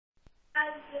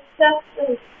That's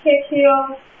the kick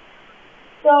here.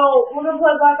 So we're gonna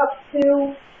play Black Ops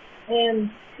 2,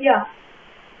 and yeah.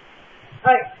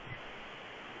 Alright.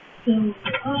 So,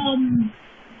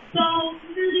 so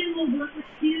we're gonna do a little Black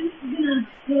Ops 2. We're gonna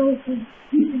go for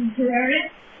Terraria.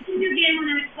 It's a new game on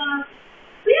Xbox.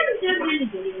 We haven't done many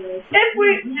videos. We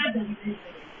have done many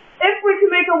videos. If we can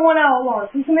make a 1 hour long,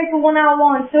 we can make a 1 hour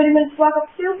long, 30 minutes Black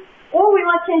Ops 2, or we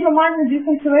might change our minds and do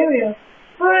some Terraria.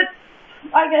 But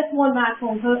I guess one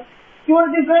maximum. But if you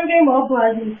want to do gun game, I'll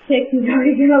gladly take you.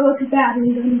 You're gonna look bad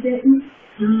in gun game.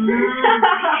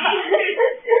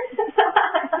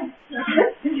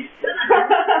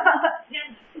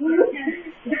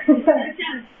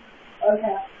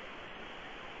 Okay.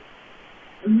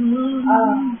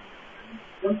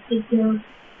 What's the joke?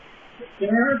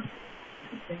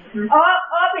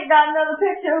 Oh, we got another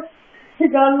picture. We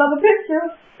got another picture.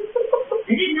 I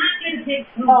did not get a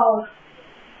picture. Oh.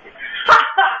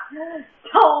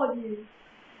 Told you.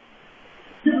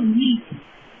 So neat.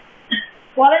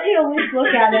 Why don't you at least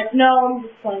look at it? No, I'm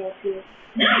just playing with you.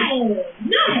 No!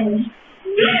 Dude,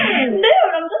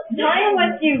 I'm just playing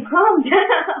with you. Calm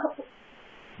down.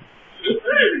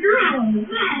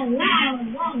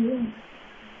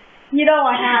 You know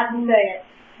I have to say it.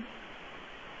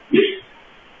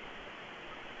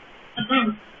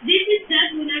 This is said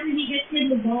whenever he gets hit in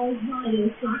the balls by a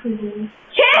soccer ball.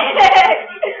 Kick!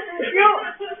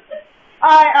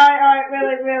 Alright,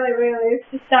 really.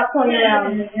 Just stop playing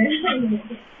around. You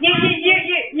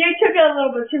took it a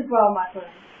little bit too far, my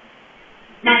friend.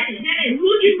 Hey,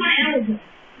 look at my elbow.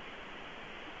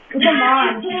 Come on.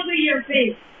 Over your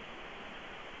face.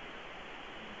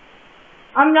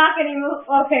 I'm not gonna move.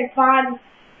 Okay, fine.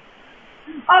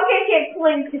 Okay,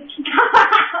 please.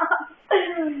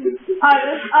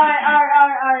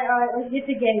 Alright, let's get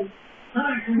the game.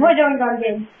 We're doing gun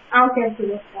games. I don't care if you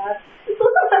look that.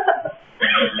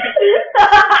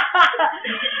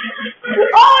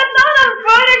 Oh, it's not a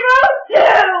vertigo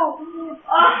too!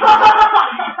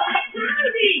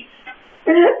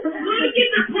 Look at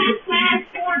the past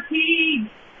 14!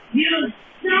 You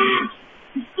suck!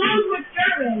 You sound like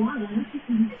Jerry.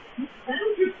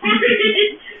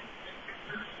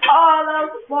 Oh, that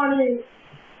was funny.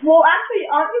 Well, actually,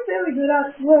 aren't you fairly good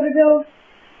at vertigo?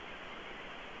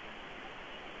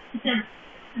 Yeah,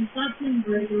 I'm stopping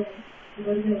vertigo.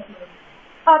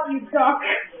 Up, you suck.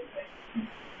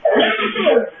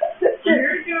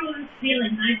 Vertigo is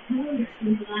feeling. I told her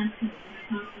since the last time I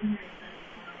talked to her.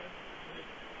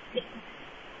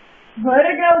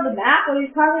 Vertigo, the map? Or are you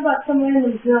talking about some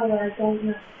random drill that I don't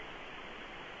know?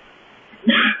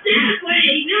 Not that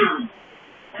way, no!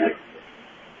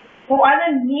 Well, I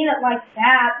didn't mean it like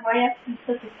that. Why you have to be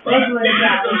such a stickler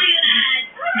about it?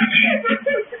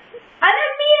 I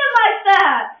didn't mean it like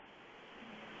that!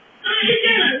 I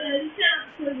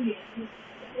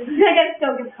gotta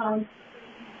still get home.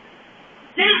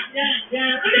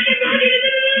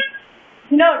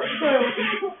 No, it's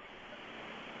true.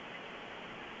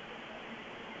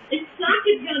 It's such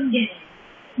a gun game.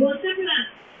 Well, except for that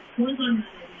one time that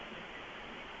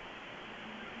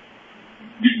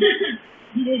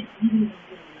You did.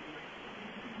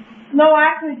 No, I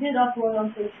actually did upload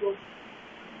on Facebook.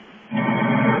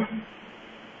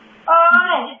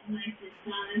 Oh! It's nice this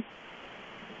time.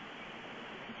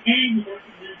 And you don't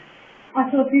forget. I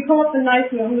thought if you come up and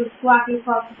knife me, I'm gonna slap you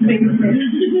across the face.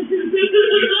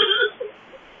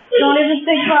 Don't even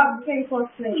think about getting close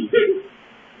to me.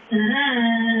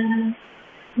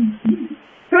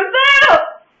 Who's there?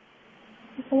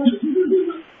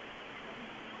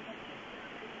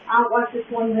 I don't like this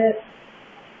one bit.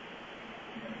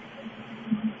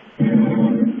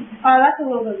 Oh, that's a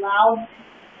little bit loud.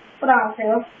 But I don't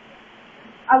care.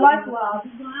 I like loud.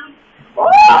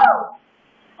 Oh!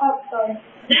 Oh, sorry.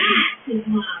 That is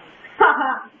loud.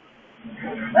 Haha.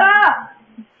 Ah!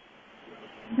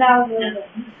 That was a little bit.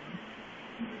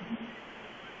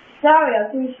 Sorry, I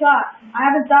was shot. I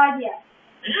haven't died yet.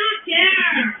 I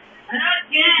don't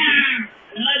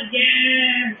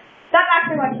care. That's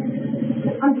actually like...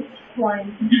 I'm just playing.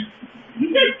 You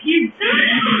said cute.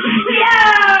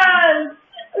 Yes!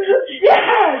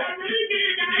 Yes! I'm really good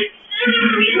at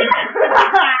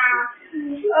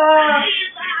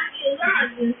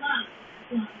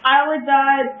I only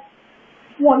died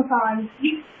one time.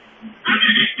 You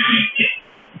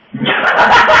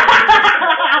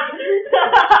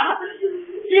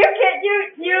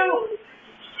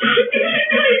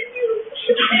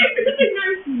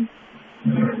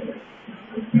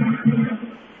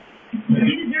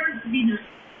deserve to be nice.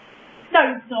 No,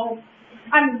 you don't.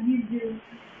 I mean, you do.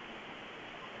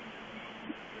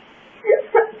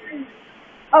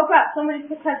 Oh crap, somebody's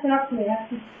catching up to me. I have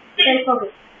to stay stay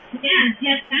focused.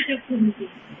 Yes, that's a cool movie.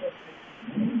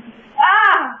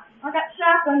 Ah! I got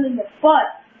shotgunned in the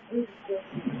butt.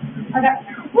 I got...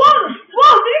 Whoa!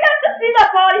 Whoa! Did you guys just see that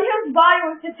body? His body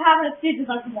was just having a seizure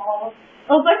like a ball.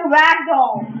 It was like a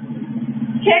ragdoll.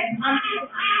 Kick. I'm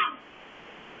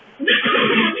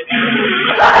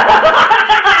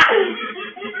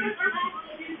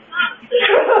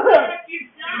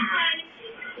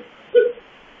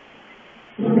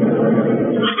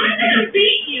gonna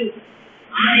beat you.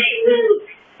 I will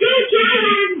go try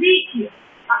and beat you.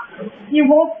 You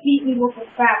won't beat me with a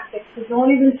crap stick, so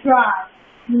don't even try.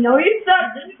 You know you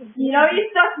suck. You know you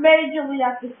suck majorly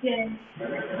at this game.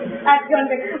 That's gonna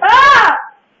be... Ah!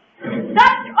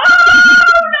 That's...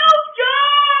 Oh, no,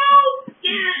 Joe!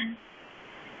 Yeah.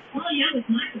 Oh, yeah, with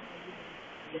Michael.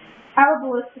 I have a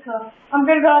ballistica. I'm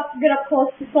gonna get up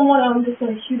close to someone and I'm just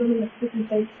gonna shoot him in the freaking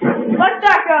face. What's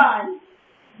that guy?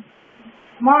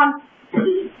 Come on.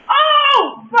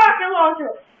 Oh! Fucking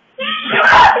launcher!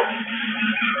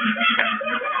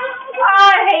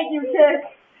 I hate you, Kick.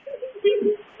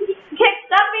 Kick,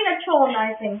 stop being a troll and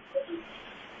I think.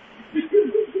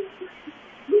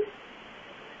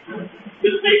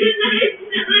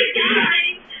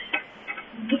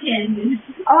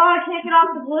 Oh, I can't get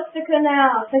off the ballistica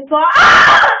now. They thought,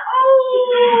 ah!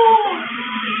 Oh!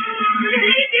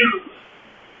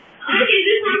 Okay,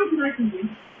 this time I'm liking you.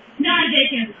 No, I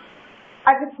can't. I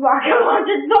just rocket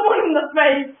launcher someone in the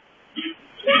face.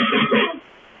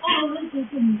 Oh, let's go to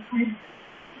the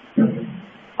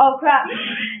Oh crap.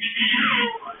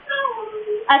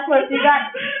 I swear to God.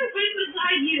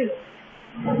 Beside you.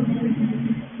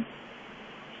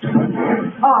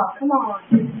 Oh, come on.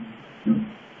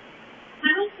 I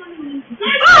hope someone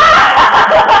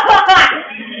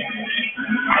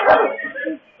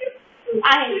I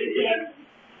hate you, Kick.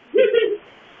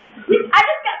 I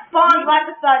just got spawned right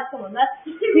beside someone. That's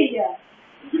BS.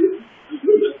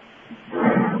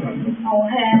 Oh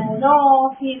hell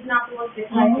no, he's not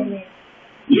ballistic knifing me.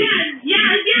 Yes!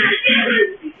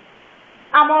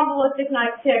 I'm on ballistic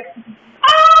knife Kick.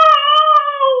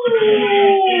 Oh!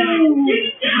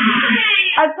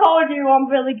 I told you I'm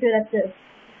really good at this.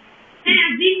 Hey,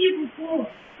 I've beaten you before.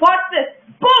 Watch this.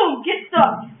 Boom! Get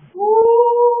stuck.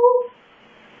 Woo!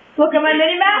 Look at my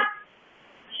mini map.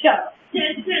 Shut up.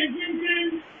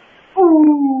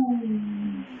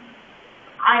 Ooh.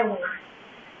 I win.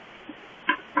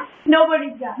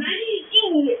 Nobody's got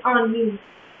any on you.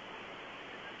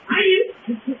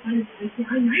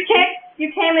 Kick, you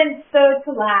came in third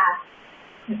to last.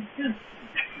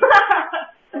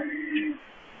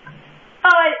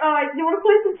 Alright, you want to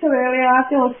play some Terraria? I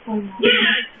feel it's fun now.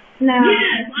 Yes! No.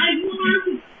 Yes, I want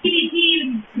to see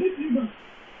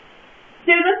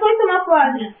Dude, let's play some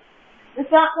Uprising.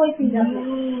 Let's not play some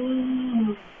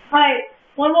Devil. Alright,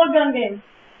 one more gun game.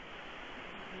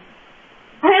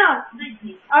 Hang on.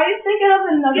 Are you thinking of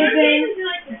another game?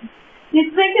 You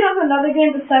thinking of another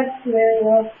game besides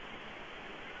Terraria?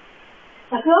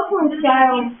 I feel like we're in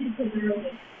Skyrim.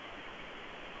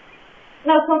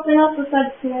 No, something else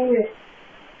besides Terraria.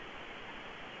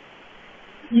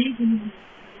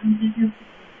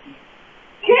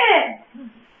 Kid!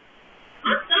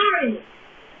 I'm sorry.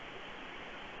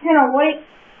 Hang on, wait.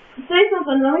 Say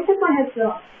something. Let me take my headset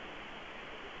off.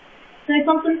 Say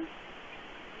something?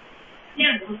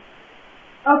 Yeah.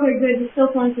 Okay, good. You're still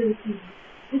playing through the season.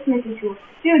 Just making sure.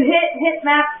 Dude, hit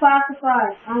map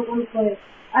classified. I don't want to play it.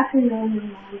 Actually, no, never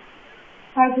mind.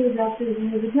 How to adjust to the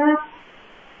music map?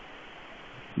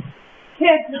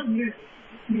 Kid! No, you're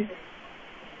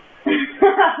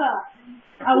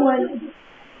I won.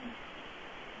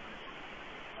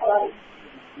 Alright.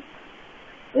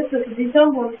 This could be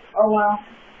someone. Oh wow.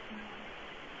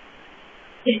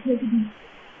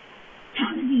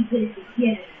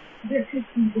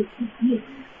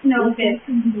 No, okay.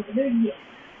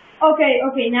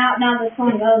 Okay, now the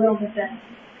song got a little bit better.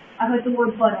 I heard the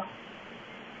word butter.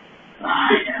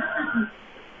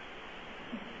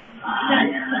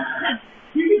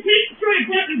 You can take the strike,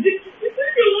 but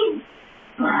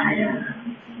butter.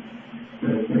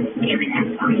 Give me that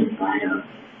fucking butter.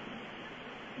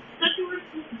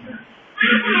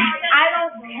 I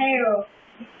don't care.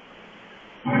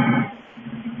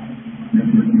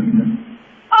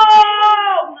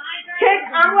 Oh! Kick,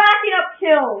 I'm racking up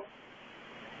kills.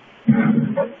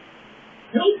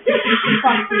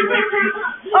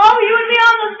 Oh, you and me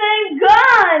on the same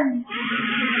gun!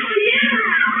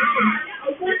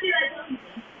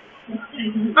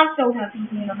 I'm so happy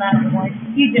with you no matter what.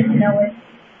 You just know it.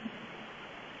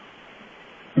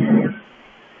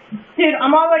 Dude,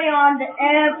 I'm already on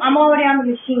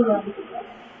the machine gun.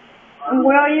 And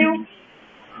where are you?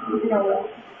 Nowhere.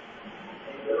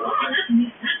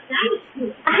 that was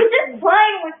cool. I'm just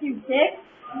playing with you, dick.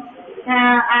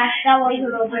 That was a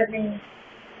little bit mean.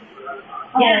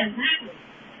 Oh, Yeah, exactly.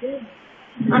 Good.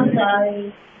 I'm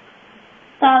sorry.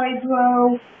 Sorry,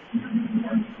 bro.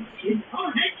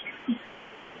 Oh, that's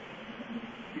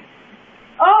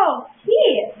Oh,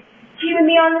 shit. You and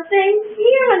me on the same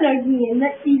team again.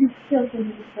 Let's see who kills him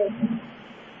this person.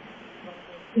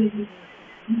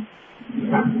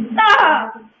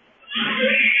 Ah!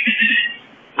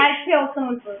 I killed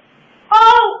someone first.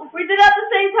 Oh! We did it at the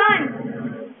same time!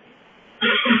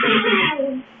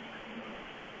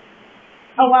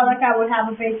 Oh, wow, that guy would have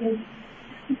a bacon.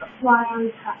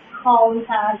 Clown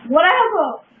tag. Whatever!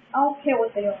 I don't care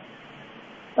what they are.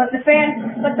 But the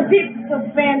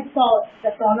fans saw it.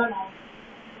 That's all I know.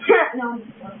 No, I'm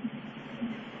just kidding.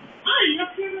 Oh, you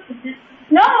don't care about the fans?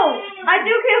 No! I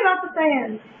do care about the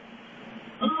fans.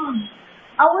 Oh.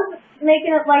 I was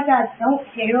making it like I don't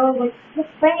care, like the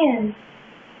fans.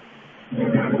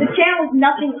 The channel's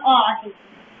nothing odd.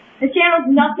 The channel's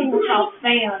nothing without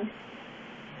fans.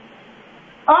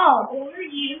 Oh. Or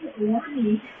you, or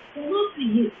me. Well, mostly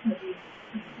you, Cody.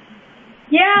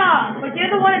 Yeah, but you're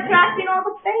the one attracting all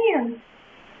the fans.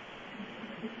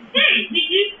 Hey, did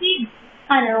you see?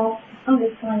 I know. I'm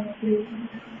just playing with you.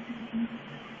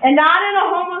 And not in a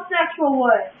homosexual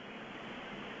way.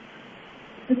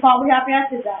 I'm probably happy I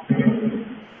did that.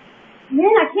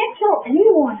 Man, I can't kill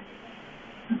anyone.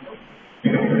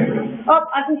 Oh,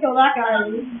 I can kill that guy.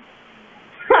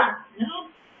 Ha! No,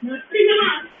 not pretty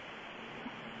much.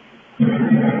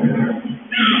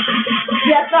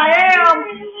 Yes, I am.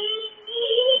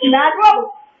 Mad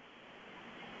rope.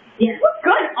 Yeah. What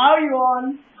gun are you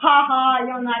on? Ha ha,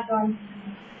 you're on that gun.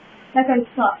 That gun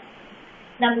sucks.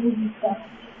 That movie sucks.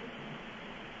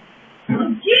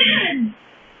 Again!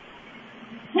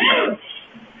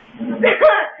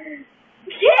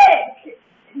 Kick!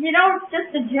 You know, it's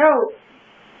just a joke.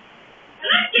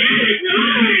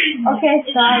 Okay,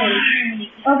 sorry.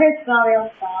 Okay, sorry,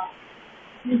 I'll stop.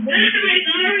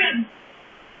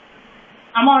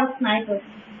 I'm on sniper.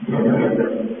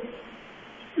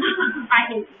 I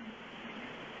hate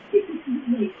you.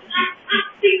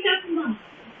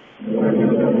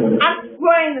 I'm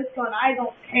spraying this gun. I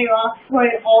don't care. I'll spray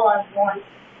it all at once.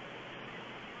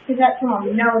 Because that's what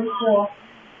I'm known for.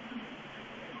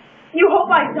 You hope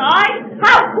I die?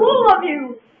 How cool of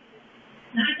you!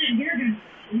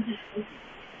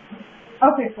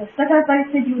 Okay, so second I thought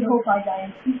you said you would hope I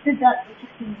die. You said that.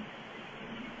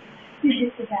 You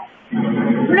just said that.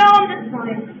 No, I'm just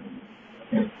fine.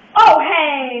 Oh,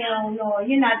 hell no.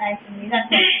 You're not nice to me. That's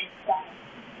not nice.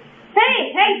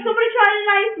 Hey, somebody tried to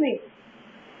knife me.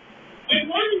 It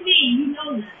wasn't me, you know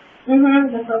that.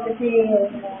 That's what it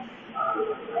is.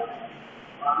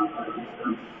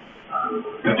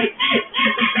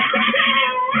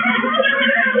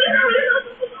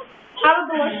 How was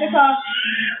the Ballistica?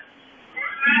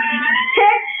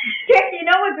 Kick, you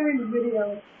know we're doing the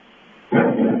video.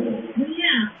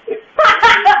 Yeah.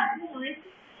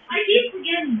 I keep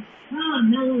forgetting. Oh,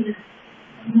 no.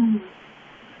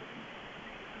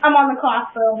 I'm on the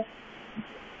crossbow.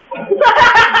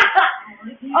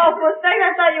 Oh, for a second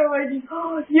I thought you were ready.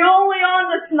 You're only on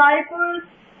the sniper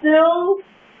still?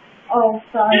 Oh,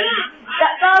 sorry.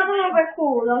 That was a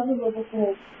little bit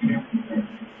cool.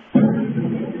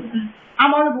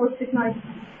 I'm on the ballistic knife.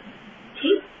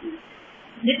 If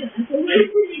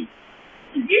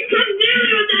you come near me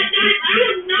with that knife, I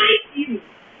will knife you.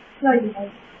 No, you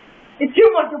won't. It's too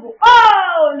much trouble.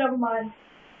 Oh, never mind.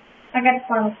 I got the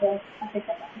final kill. I think I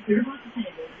got it. You're about to say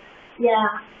it. Yeah.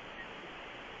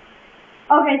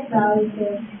 Okay, sorry,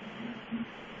 too.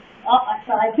 Oh, I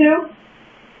tried to.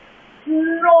 No!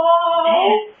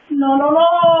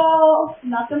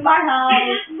 Not in my Hey, house.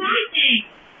 that's my thing.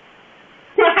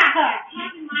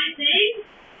 That's my thing.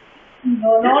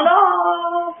 No.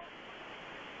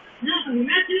 No, you're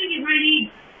not doing it right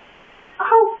either.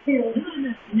 Oh, dude.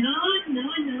 No.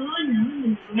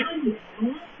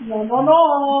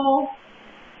 No.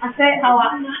 I say it how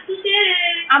Not today.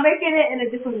 I'm making it in a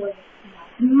different way.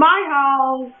 My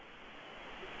house.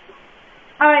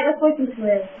 Alright, let's play some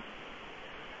Terraria.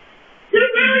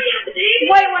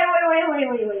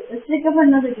 Wait. Let's think of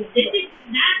another game.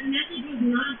 That message was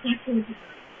not sexual.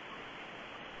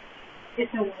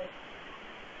 It's a word.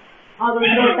 All those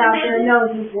words out there know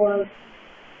these words.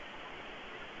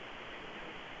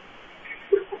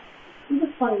 I'm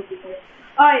just funny with people.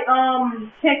 Alright,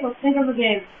 let's think of a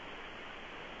game.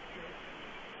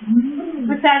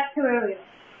 Besides Terraria.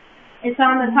 It's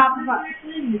on the top of our... I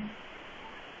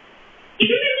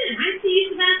see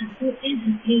you that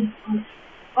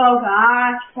Oh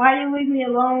gosh, why do you leave me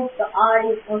alone with the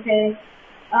audience, okay?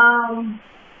 I can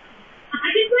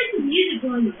play some music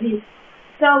while you eat.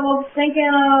 So we're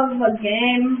thinking of a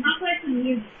game. I'll play some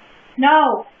music.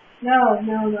 No, not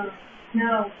unless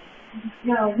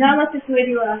it's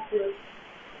radioactive.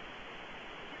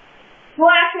 Well,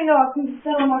 actually, no, I can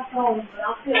still on my phone, but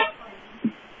I'll see it.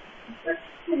 Let's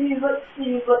see.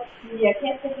 I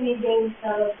can't think of any games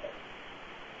out of it.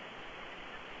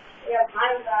 Yeah,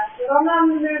 Minecraft. But I'm not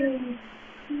really.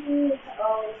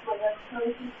 Oh, my God,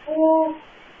 24.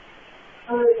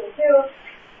 I'm really good too.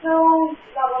 So,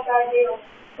 not much idea.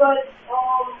 But,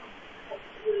 let's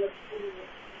see.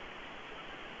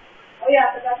 Oh yeah,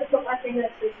 I forgot to put my finger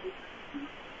at 50.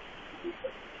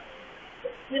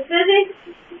 You busy?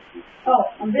 Oh,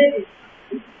 I'm busy.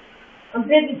 I'm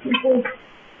busy, people.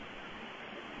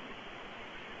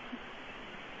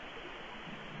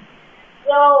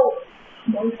 So,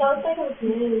 I'm trying to think of a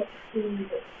name.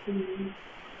 Let's see.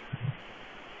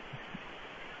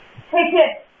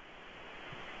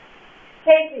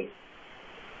 Hey,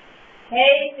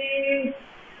 Casey.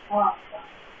 Oh,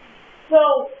 so,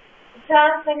 I'm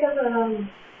trying to think of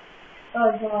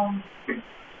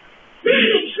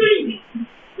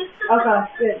okay,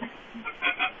 good.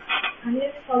 I need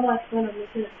to call my phone. I'm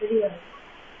looking at videos.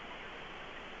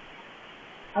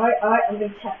 Alright, I'm gonna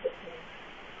test it here.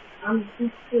 I'm just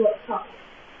gonna see what's talking.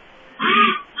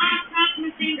 Cross my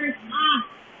fingers.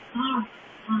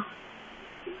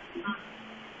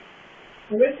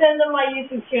 I'm gonna send them my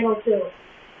YouTube channel too.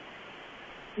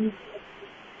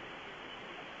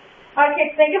 Okay,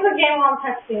 think of a game while I'm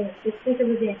texting it. Just think of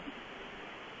a game.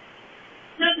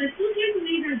 No, I still can't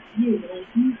believe that's you. That'd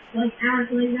be you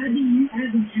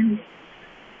as an enemy.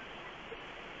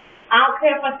 I don't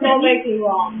care if I still make you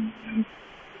wrong.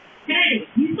 Hey,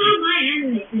 you saw my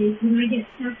anime face when I get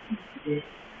texted.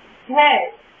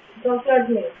 Hey, don't judge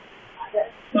me.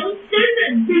 Don't send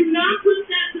it. Do not put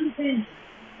that to the fan.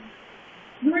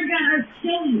 We're gonna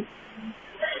kill you.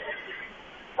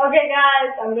 Okay,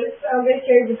 guys, I'm gonna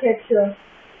show you the picture.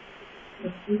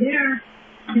 There.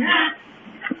 Yeah.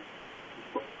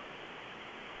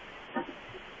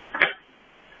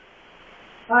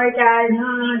 Alright, guys,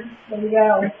 here we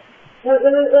go. Let me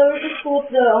just pull up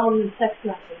the text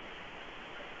message.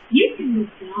 You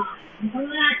can die. You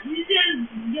just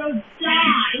go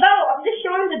die. No, I'm just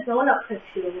showing the donut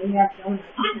picture when you have donuts.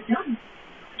 Oh, the donuts.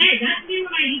 Hey, that's me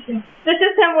when I eat them. This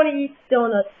is him when he eats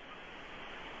donuts.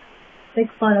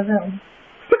 Make fun of him.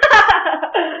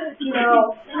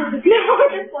 No,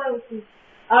 just fun with you.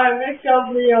 Alright, I'm gonna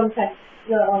show the text.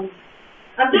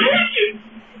 I'm just.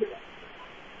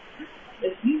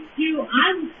 If you do,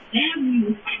 I will stab you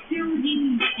with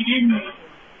building and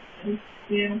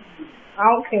I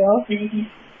don't care.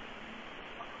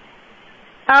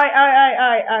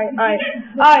 Alright.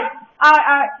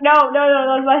 No,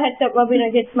 my headset rubbing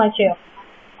against my chair.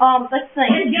 Let's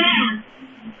think.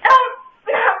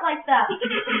 Not like that.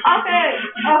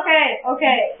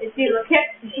 Okay. It's either kick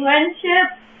friendship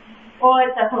or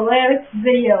it's a hilarious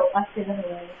video. I say the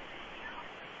hilarious.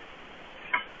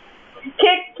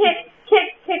 Kick.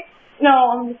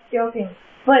 No, I'm just joking.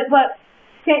 But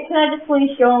can I just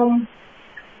please show him?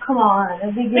 Come on,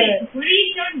 it'd be good. What are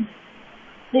you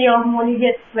doing? When you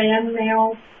get spam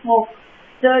mail, well,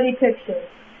 dirty pictures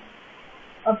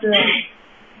of the. Okay,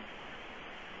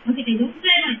 don't say it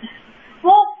like that.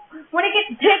 Well, when you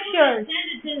get pictures. Send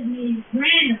it to me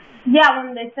randomly. Yeah,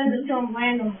 when they send it to him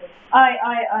randomly.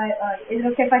 Is it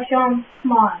okay if I show him?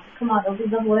 Come on, it'll be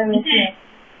the hilarious. Okay,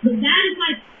 but that is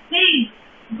my face,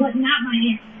 but not my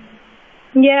hair.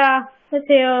 Yeah, his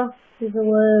hair is a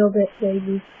little bit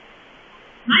crazy.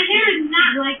 My hair is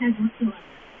not like that whatsoever.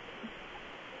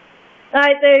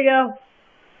 Alright, there you go.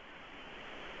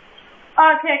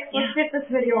 Okay, let's get this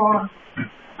video on.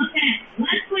 Okay,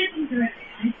 let's play some Terraria.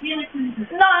 I feel like playing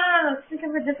Terraria. No, think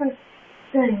of a different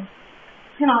thing.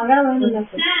 Hang on, I gotta learn the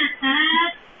message.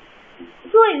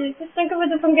 Please, just think of a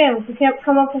different game. If you can't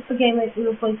come up with a game that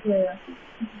you'll play later.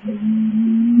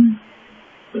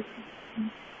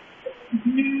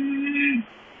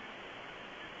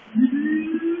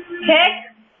 Kick?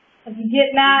 If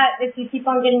you keep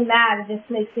on getting mad, it just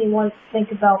makes me want to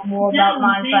think about more about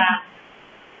Minecraft.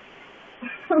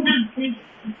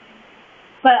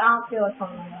 But I don't feel like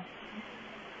fun right now.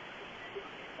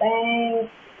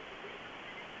 Thanks.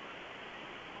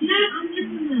 I'm just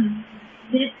gonna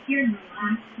sit here and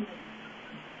relax.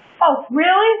 Oh,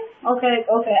 really? Okay,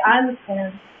 I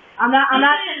understand. I'm not.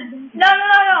 No.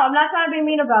 I'm not trying to be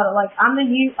mean about it. Like, I'm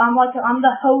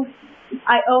the host.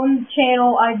 I own the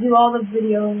channel. I do all the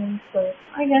videos, so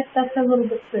I guess that's a little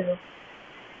bit true.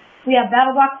 We have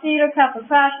BattleBox Theater, Capital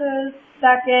Crashers,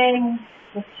 that game,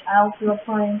 which I also love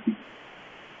playing.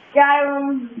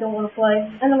 Skyrim, don't want to play.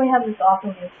 And then we have this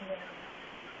awesome game.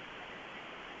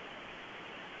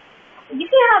 You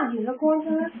can't have unicorns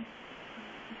in this.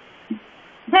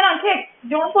 Head on kick. Do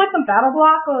you want to play some Battle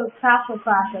Block or Castle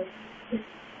Crashers?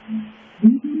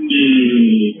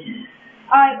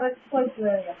 Alright, let's play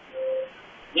Terraria.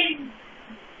 Yes.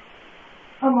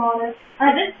 I'm on it.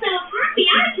 I'm so happy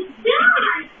I can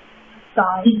die.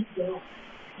 Die.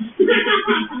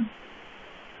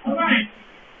 Alright.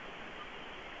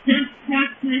 Just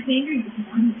cross my fingers because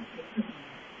I'm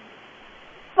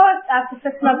First, I have to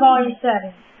fix my volume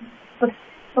settings.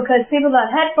 Because people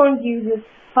that headphones use it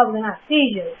probably have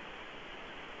seizures.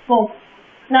 Well,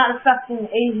 not affecting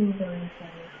Asians or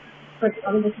anything. But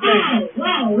I'm just saying.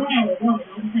 Whoa.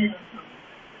 Don't say that.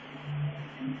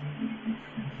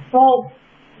 Well,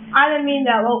 I didn't mean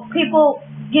that. Well, people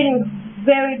getting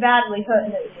very badly hurt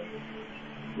in it.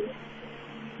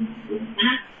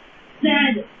 That's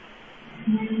sad.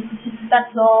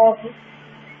 That's all.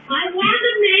 I want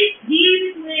to make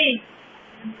these legs.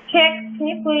 Kick, can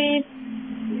you please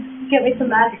get me some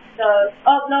magic stars?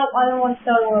 Oh, no, I don't want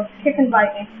Star Wars. Kick,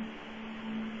 invite me.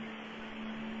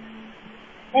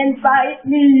 Invite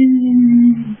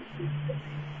me.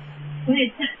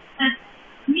 Wait,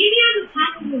 maybe on the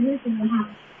top of the roof of the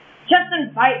house. Just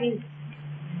invite me.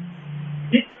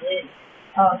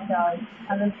 Oh, sorry.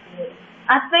 I didn't see it.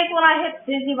 I think when I hit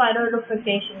Disney, my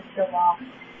notifications go off.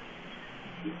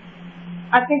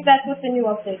 I think that's what the new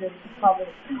update is, probably.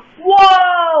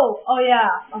 Whoa! Oh yeah,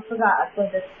 I forgot I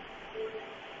played this.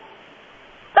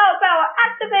 Star Power,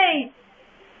 activate!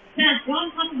 That's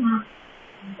one top.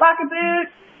 Rocket boot!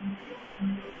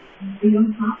 Are you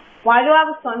on top? Why do I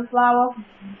have a sunflower?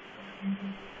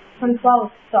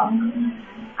 Sunflowers suck.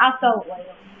 I'll sell it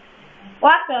later.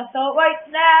 Well, actually, I'll sell it right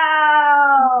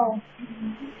now!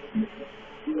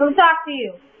 Let me talk to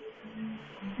you.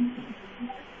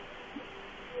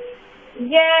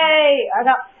 Yay! I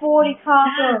got 40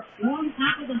 copper.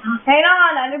 Hang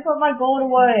on, I didn't put my gold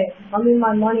away. I mean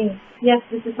my money. Yes,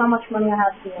 this is how much money I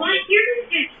have here. Like, you're gonna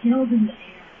get killed in the air.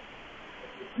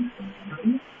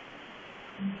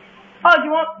 Oh, do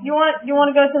you want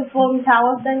to go to the floating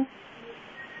tower thing?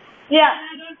 Yeah.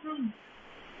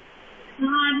 No,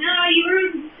 you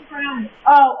ruined the surprise.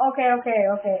 Oh, okay.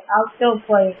 I'll still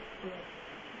play.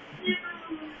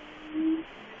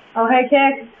 Oh, hey,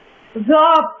 Kick. What's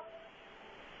up?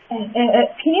 Can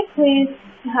you please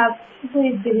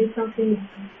give me something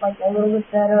like a little bit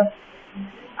better?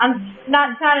 I'm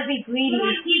not trying to be greedy. We're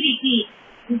on PvP.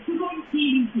 We're on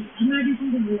PvP. I'm gonna do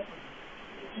something real.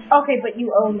 Okay, but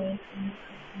you owe me.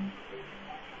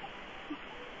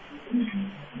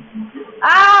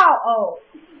 Ow! Oh.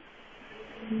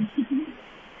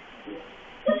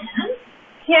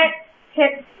 Kick.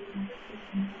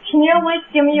 Can you at least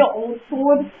give me your old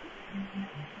sword?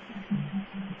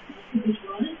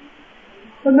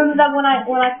 Remember that when I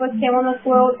first came on this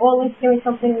world, always give me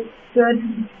something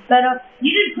good, better?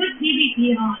 You didn't put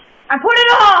PvP on. I put it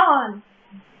on!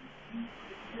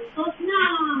 Oh no!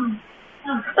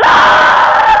 Oh.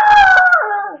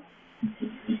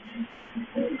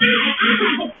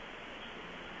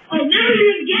 Oh, now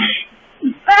you're gonna get it!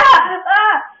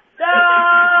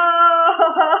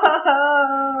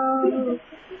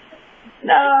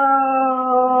 No!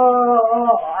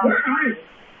 Where are you?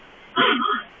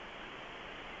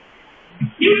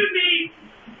 You and me!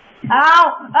 Ow!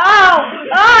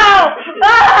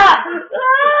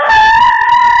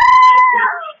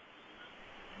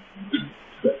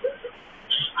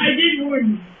 I did warn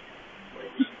you.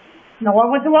 No, I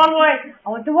went the wrong way! I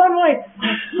went the wrong way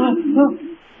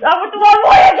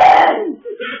again!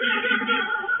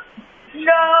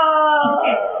 No!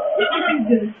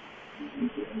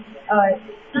 Alright.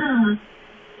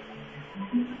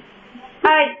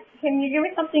 Alright, can you give me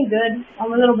something good? I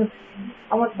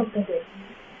want something good.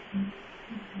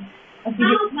 How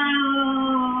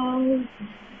about...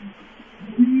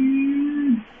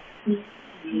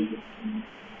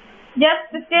 Yes,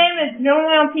 this game is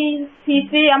normally on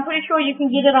PC. I'm pretty sure you can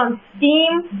get it on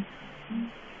Steam.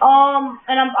 And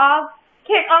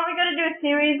Kick, aren't we gonna do a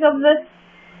series of this?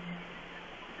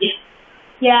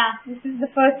 Yeah, this is the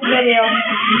first video.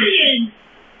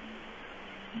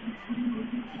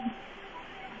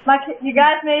 You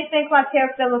guys may think my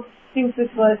character looks stupid,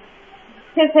 but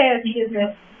his hair is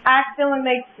stupid. I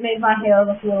accidentally made my hair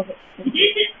look a little bit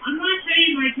stupid. I'm gonna show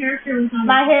you my character without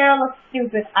my hair looks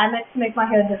stupid. I meant to make my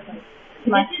hair different.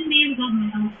 This is me without my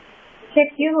help.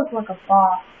 Kick, you look like a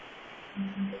boss.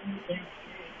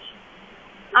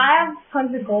 I have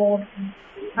tons of gold.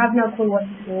 I have no clue what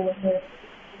to do with it.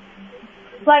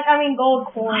 Gold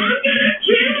coins.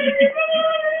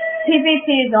 PvP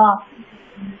is off.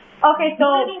 Okay, so,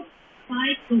 Don't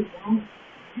fight the wall.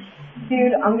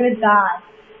 dude, I'm gonna die.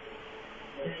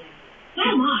 So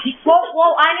am I.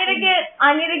 Well, I need to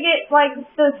get like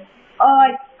this,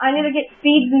 I need to get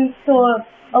speeds into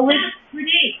at least,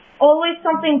 Grenade. or at least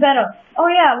something better. Oh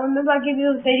yeah, remember I gave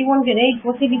you those 81 grenades?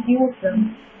 What did you do with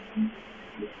them?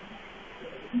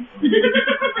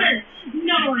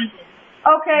 No, I didn't.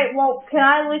 Okay, well, can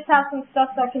I at least have some stuff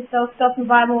so I can sell stuff and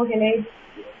buy more grenades?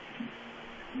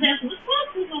 That's what's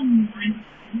possible on mine.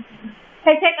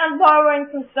 Hey, I'm borrowing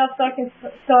some stuff so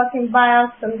I can buy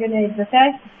out some grenades,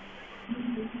 okay?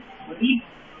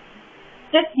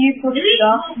 Just useless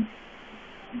stuff.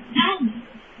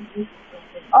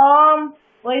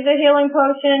 Laser healing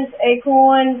potions,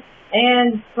 acorn,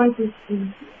 and splinter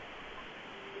seeds.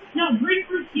 No, bring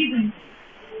for Steven.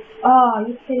 Oh,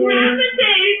 you kidding me?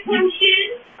 Rapid potion.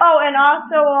 Oh, and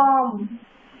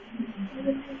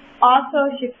also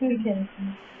shuriken.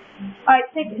 Alright,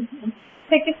 take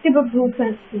the stupid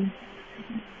blueprint, please.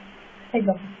 Take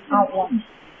them. Out one.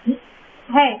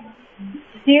 Hey,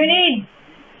 do you need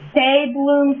day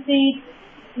bloom seeds?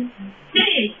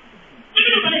 Hey, I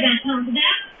don't know got time for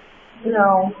that.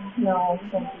 No.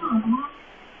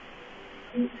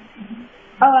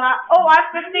 I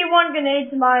have 51 grenades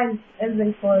in my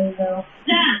inventory though.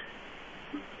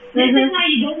 This is why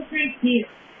you don't drink beer.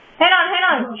 Hang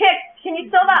on. Chick, can you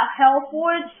sell that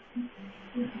Hellforge?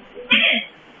 Hey,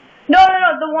 No,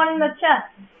 the one in the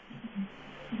chest.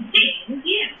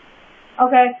 yeah.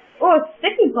 Okay. Oh,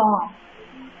 sticky bomb.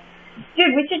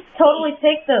 Dude, we should totally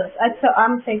take those.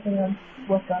 I'm taking them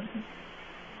with us.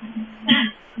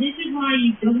 This is why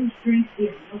you don't drink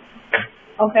beer.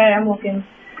 Okay, I'm looking.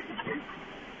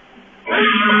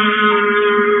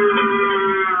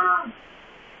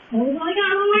 Oh my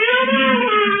god.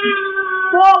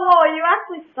 Whoa, are you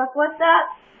actually stuck with that?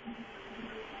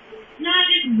 No, I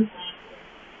didn't.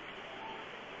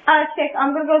 Chick,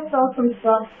 I'm gonna go sell some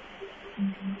stuff.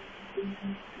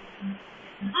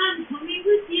 I'm coming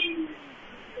with you.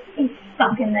 He's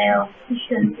stuck in there. He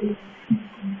shouldn't be.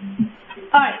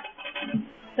 Alright.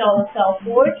 Sell the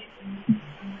Hellforge.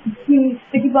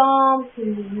 Sticky bombs. How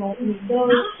should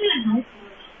I help?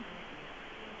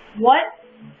 What?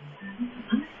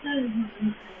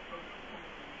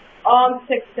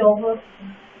 6 silver.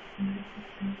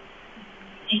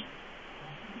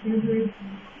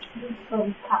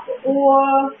 Some copper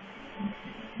ore.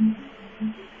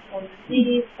 Some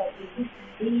seeds.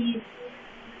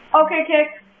 Okay, Kick.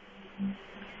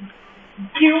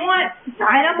 Do you want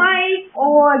dynamite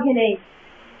or grenade?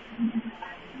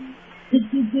 The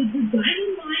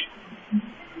dynamite.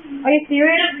 Are you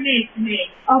serious? Grenade.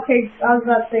 Okay, I was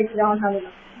about to say, 'cause I don't have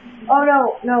enough. Oh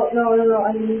no,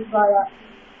 I need to buy that.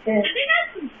 Yeah. I think that's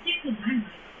some sticks of dynamite.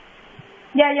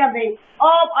 Yeah, babe.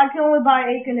 Oh, I can only buy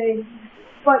 8 grenades.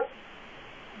 But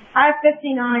I have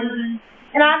 59.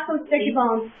 And I have some sticky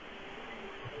bombs.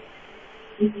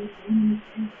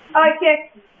 Alright,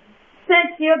 Kick.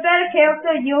 Since you're a better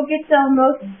character, you'll get the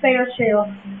most fair share.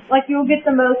 Like, you'll get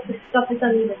the most stuff that's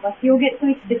uneven. Like, you'll get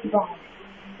 3 sticky bombs.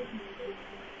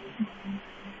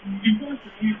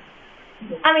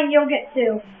 I mean, you'll get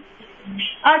 2.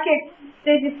 Okay,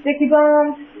 there's your sticky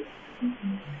bombs.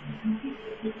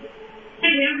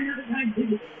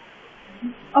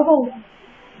 Oh.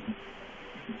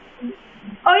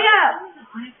 Oh, yeah.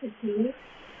 What? I could do it.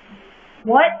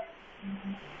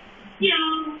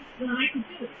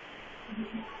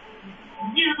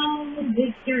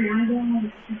 Big scary eyeball.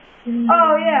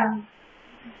 Oh, yeah.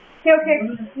 Okay,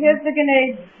 here's the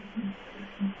grenade.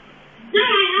 No, I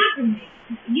have them.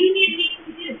 You need me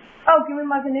to do. Oh, give me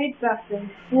my grenades back then.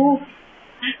 Ooh.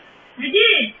 I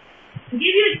did. I gave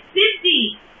you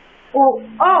 50.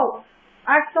 Oh,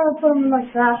 I accidentally put them in my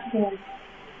trash can.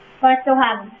 But I still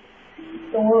have them.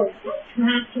 Don't worry.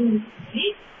 Trash can.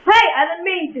 Hey, I didn't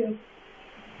mean to.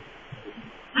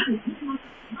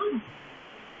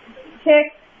 Chick,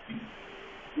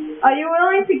 are you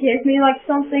willing to give me like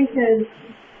something? Cause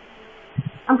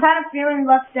I'm kind of feeling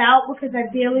left out because I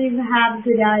barely even have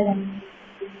good items.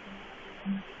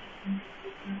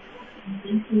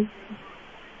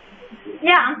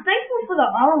 Yeah, I'm thankful for the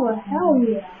armor. Hell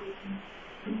yeah.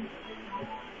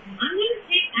 I'm gonna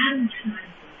take Adam's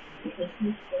time because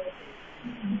he's good.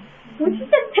 We should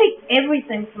just take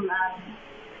everything from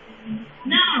Adam.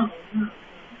 No.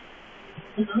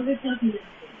 The other stuff is.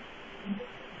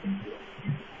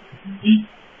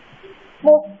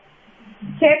 Well,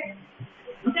 Kick.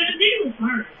 Okay, I think it was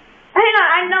hard. Hang on,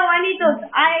 I know, I need those.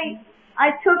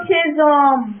 I took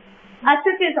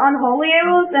his unholy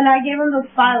arrows and I gave him those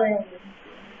fire arrows.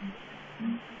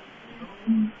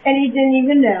 And he didn't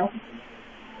even know.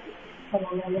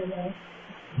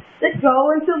 Let's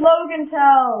go into Logan's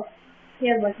house. He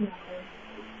has like nothing.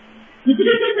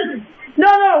 No,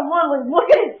 Woodley, look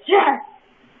at his chest.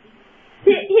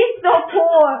 He's so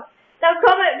poor. Now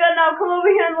come over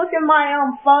here and look at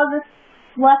my father's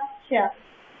left chest.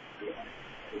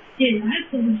 Dude, I have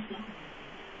so much stuff.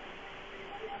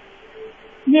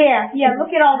 Yeah,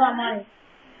 look at all that money.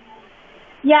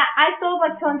 Yeah, I sold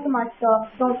like tons of my stuff.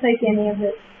 Don't take any of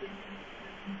it.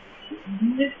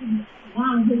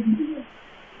 Wow.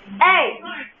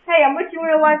 Hey, I'm with you in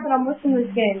real life and I'm with you in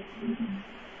this game.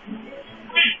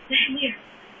 Same here.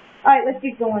 Alright, let's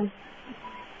keep going.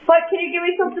 But can you give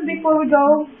me something before we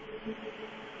go?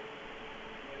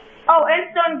 Oh, and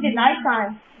it's starting to get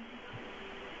nighttime.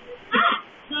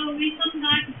 So we come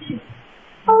back to see.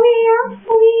 Oh yeah.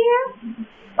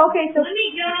 Okay, so let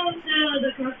me go to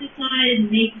the countryside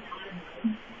and make it.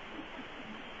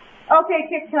 Okay,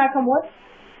 Kix, can I come with?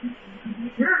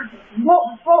 Sure.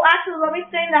 Well, actually, let me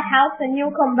stay in the house and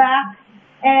you'll come back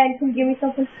and can you give me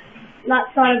something.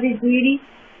 Not trying to be greedy.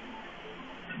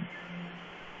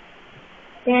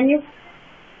 Can you?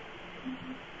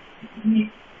 Yeah.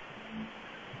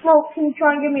 Well, can you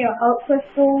try and give me a heart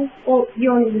crystal? Well, you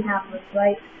don't even have this,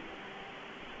 right?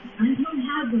 I don't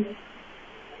have this.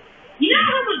 You know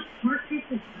how much heart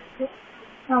crystals cost?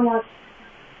 How much?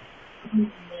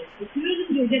 If you use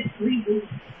them, you'll get 3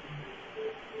 boosts.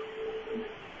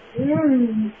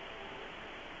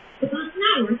 But that's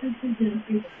not worth it since it's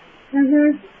free.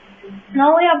 I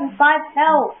only have 5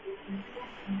 health.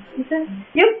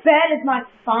 Your bed is my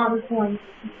spawn point.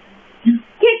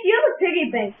 Kix, you have a piggy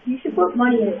bank. You should put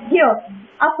money in it. Here,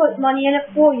 I'll put money in it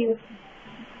for you.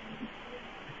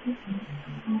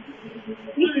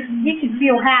 You should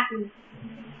feel happy.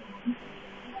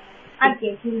 I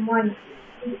gave you money.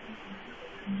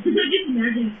 Just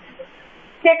imagine.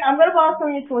 Kix, I'm gonna borrow some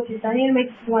of your torches. I need to make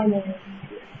a flame in it.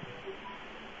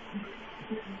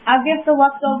 I'll give the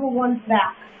leftover ones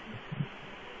back.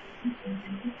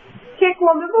 Kix,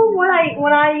 remember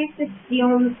when I used to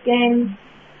steal in this game?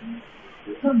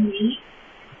 For me?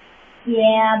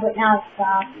 Yeah, but now it's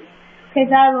stopped.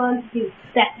 Because I learned to do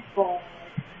sexual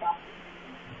stuff.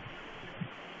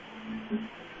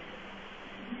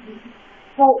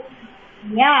 Well,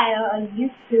 yeah, I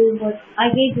used to, but I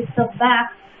gave the stuff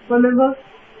back. Remember?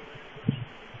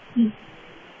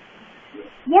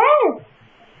 Yes!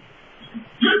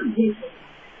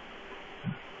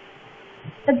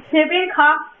 Obsidian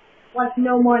costs like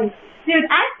no money. Dude,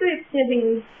 actually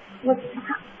obsidian was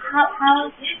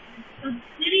how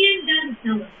Obsidian doesn't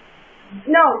sell it.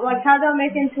 No, like how do I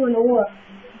make it into an ore?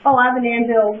 Oh, I have an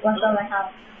anvil left on my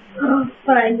house.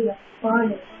 But I need a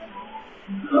furnace.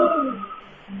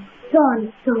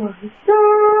 Dun.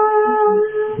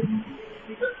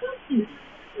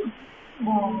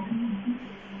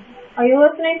 Are you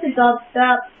listening to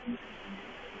dubstep?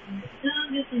 No,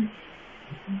 I'm listening.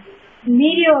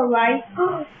 Meteorite.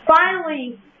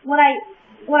 Finally, when I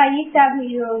used to have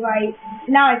meteorite,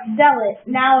 now I sell it.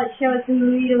 Now it shows the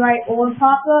meteorite ore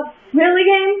pop up. Really,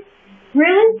 game?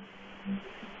 Really?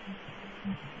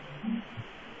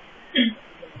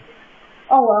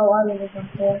 Oh well, I leave it up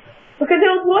there. Because it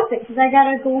was worth it, because I got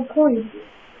a gold coin.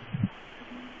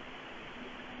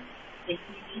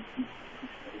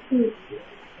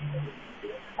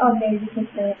 Okay, you can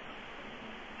say it.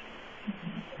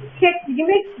 Kix, did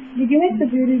you make the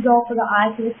voodoo doll for the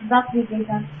eyes? Because it's about to be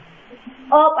daytime.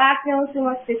 Oh, I accidentally threw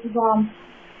my sticky bomb.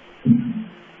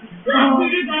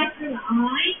 Voodoo doll for the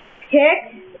eye? Kix?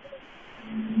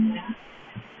 Yeah.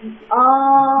 I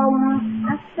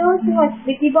accidentally threw my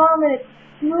sticky bomb and it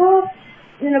flew up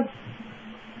in a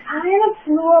kind of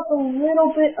flew up a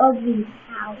little bit of the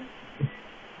house.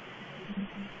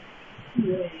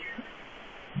 Yeah.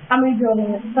 I'm rebuilding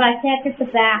it, but I can't get the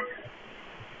back.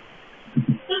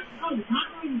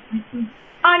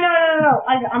 Oh, no.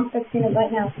 I'm fixing it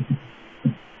right now.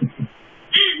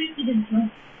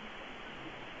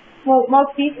 Well,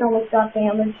 most pieces almost got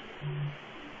damaged.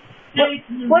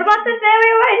 What about this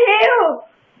area right here?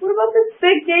 What about this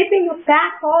big gaping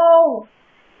back hole?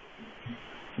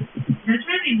 That's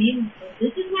why I mean,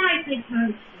 this is why I take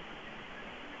time.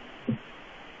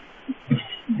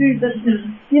 Dude,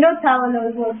 you know Tyler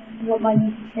knows what my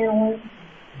YouTube channel is.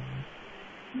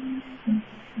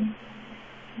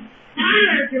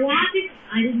 Tyler, if you're watching,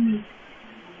 I didn't mean.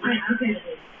 Okay.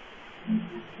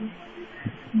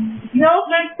 No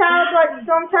offense, Tyler, but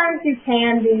sometimes you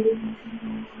can be.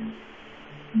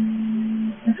 I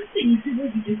don't think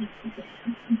YouTubers do this.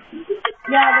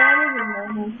 Yeah, they don't even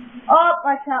know me. Oh,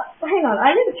 hang on,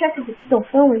 I didn't check if it's still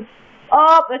filming.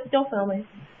 Oh, it's still filming.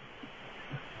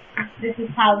 This is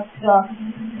Tyler's stuff.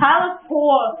 Tyler's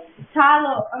poor.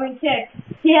 Kick,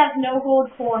 he has no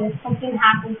gold coins. Something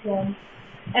happened to him.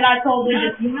 And I totally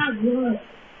just... You have wood.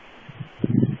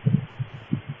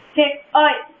 Kick,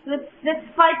 alright, let's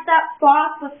fight that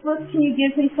boss, but first can you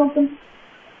give me something?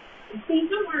 See,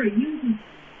 don't worry, you can...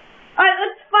 Alright,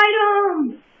 let's fight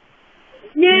him!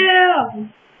 Yeah!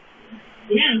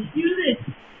 Yeah, let's do this!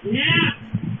 Yeah!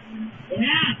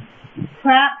 Yeah!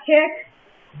 Crap, Kick.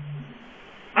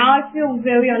 I feel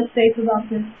very unsafe about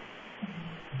this.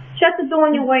 Shut the door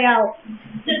on your way out.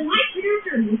 Does my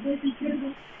character look like he cares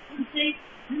about unsafe?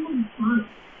 I'm fine.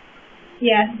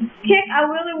 Yes. Kick, I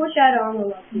really wish I had armor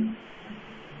left you.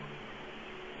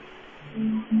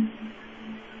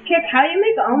 Kick, how do you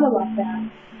make armor like that?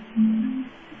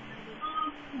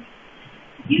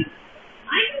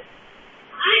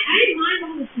 I mind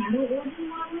all the shadow orbs in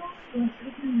my world, but I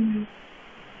can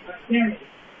there it is.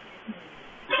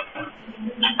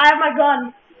 I have my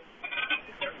gun.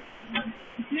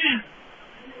 Yeah.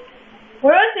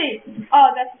 Where is he? Oh,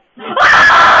 that's...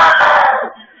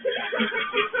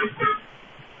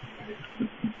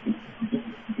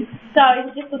 Sorry, he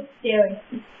just looks scary.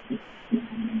 You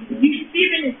should see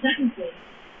him in his second phase.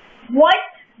 What?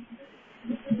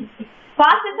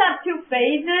 Bosses have 2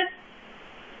 phases?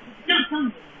 No, tell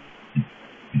me.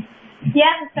 He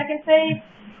has a second phase?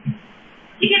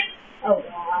 Yeah. Oh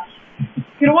gosh.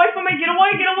 Get away from me! Get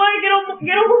away! Get away!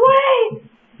 Get away!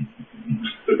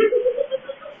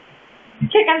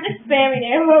 Kick, I'm just spamming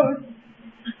arrows.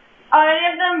 Are any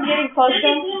of them getting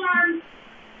closer?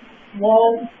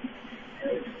 Whoa.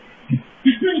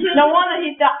 No wonder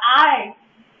he's the eye.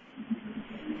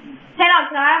 Hang on,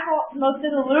 can I have most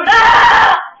of the loot?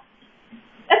 Ah!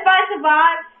 If I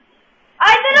survive.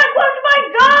 I didn't push my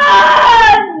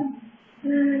gun!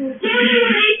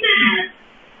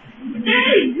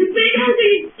 Hey, you big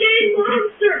ugly gay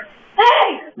monster! Hey,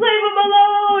 leave him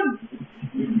alone!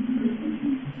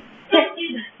 Don't do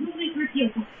that. Nobody hurt you.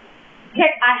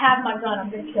 Kick, I have my gun. I'm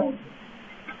gonna kill him.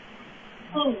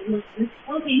 Oh, look.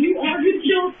 Okay, you are good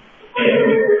kill.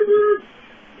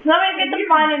 Let me get the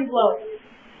fine blow.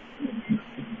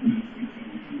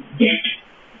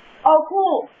 Oh,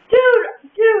 cool.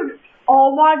 Dude.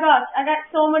 Oh my gosh, I got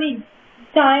so many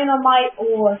dynamite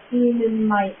ore,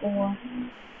 demon-mite ore.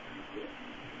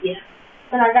 Yeah.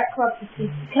 And I got corrupted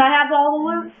seeds. Can I have all the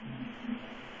loot?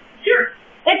 Sure.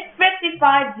 It's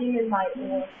 55 demon-mite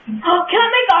ore. Oh, can I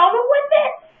make armor with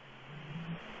it?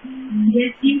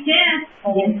 Yes, you can.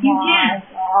 Oh yes, you can.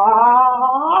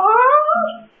 Gosh.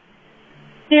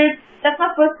 Dude, that's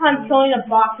my first time killing a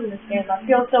boss in this game. I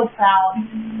feel so proud.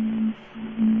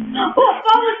 Oh,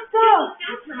 fallen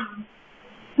stone!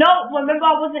 No, remember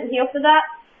I wasn't here for that?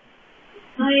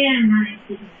 Oh yeah, nice.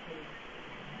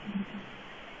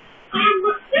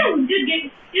 But still, good game.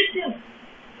 Good kill.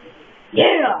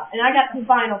 Yeah! And I got some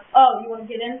finals. Oh, you want to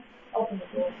get in? Open the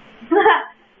door.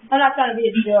 I'm not trying to be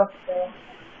a jerk, though.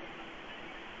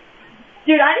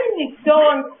 Dude, I need to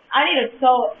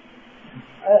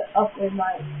upgrade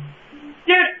my...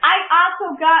 Dude, I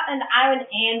also got an iron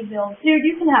anvil. Dude,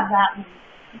 you can have that one.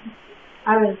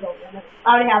 I really don't want it. I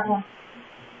already have one.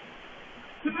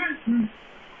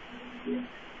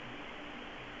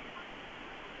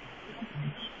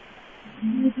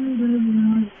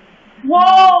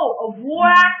 Whoa! A war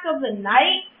axe of the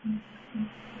night?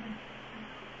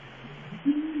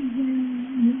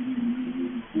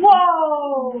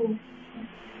 Whoa!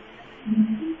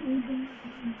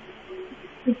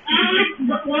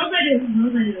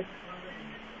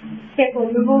 Kick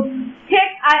removal.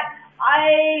 Kick,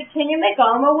 can you make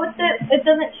armor with it? It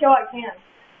doesn't show I can.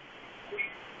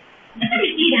 Let me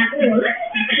see that.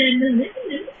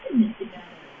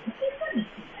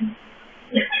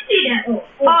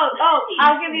 Oh,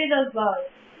 I'll give you those bows.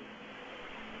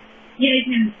 Yeah, you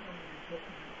can.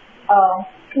 Oh,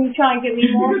 can you try and get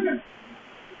me more?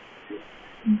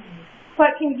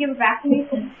 But can you give it back to me?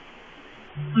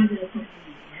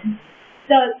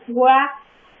 The swag?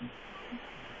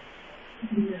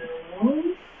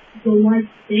 No. The white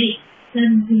thing.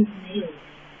 17 nails.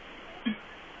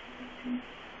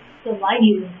 The light?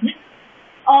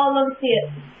 Oh, let me see it.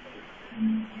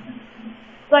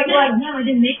 No, I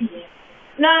didn't make it yet.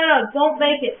 No, don't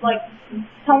make it.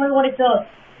 Tell me what it does.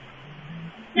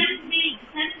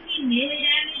 17 melee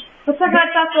damage. Looks like I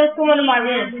thought there was someone in my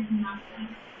room.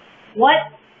 What?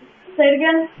 Say it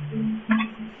again?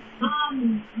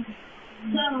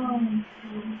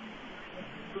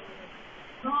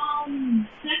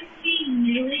 17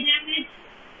 melee damage,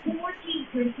 14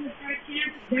 critical strike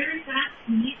chance, very fast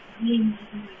speed, being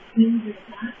very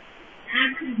fast.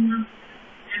 Average is not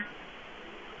average.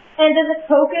 And does it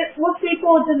poke it? What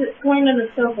people does it swing in a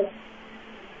circle?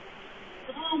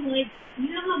 like, you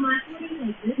know how my phone is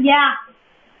like this? Yeah.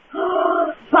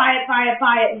 Buy it.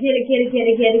 Get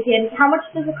it. How much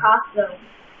does it cost though?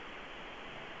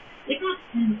 It costs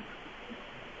 10.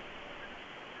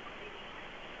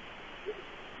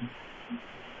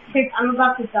 I'm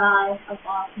about to die of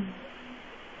awesome.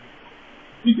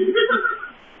 Time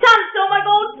to sell my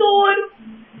gold sword!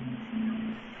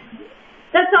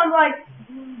 That sounds like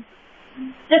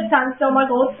just time to sell my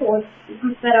gold sword.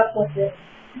 I'm fed up with it.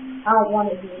 I don't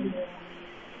want it anymore.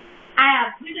 I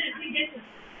have. I guess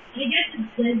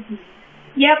it's dead to you.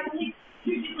 Yep. Like,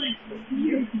 you're just like,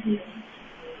 years ago.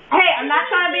 Hey, I'm not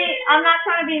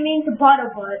trying to be mean to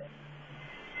Butter, but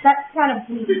that's kind of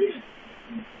weird.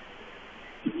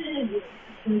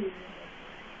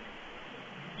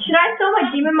 Should I sell my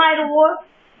demon mite ore?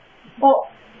 Well,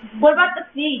 what about the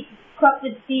seed?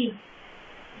 Corrupted seed.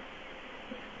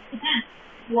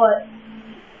 What?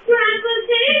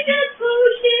 Transportation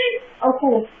potion! Oh,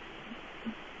 cool.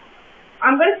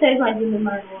 I'm gonna save my demon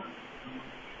mite ore.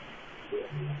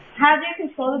 How do you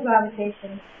control the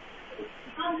gravitation?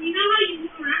 You know how you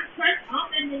press up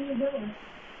and then you go up.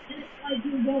 And it's like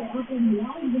you go up and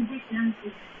down and then back down.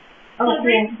 Oh,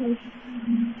 cool.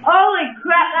 Holy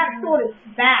crap, that sword is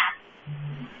fast.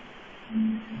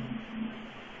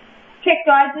 Kick,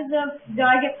 do I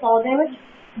get fall damage?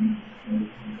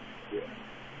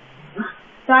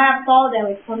 Do I have fall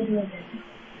damage from doing this?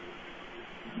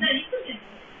 No, you can get it.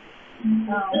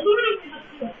 No. The sword only has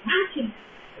to attach it.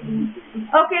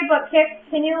 Okay, but Kick,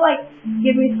 can you like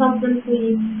give me something,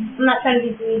 please? I'm not trying to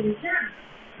be greedy. Sure.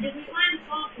 If we find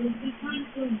salt, if we find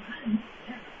some items,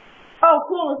 yeah. Oh,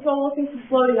 cool. Let's go looking for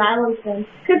floating islands then.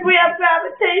 Because we have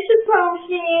gravitation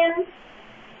potions.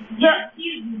 Yes,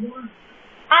 use one.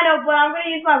 I know, but I'm going to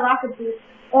use my rocket boost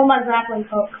or my grappling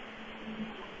hook.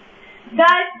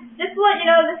 Guys, just to let you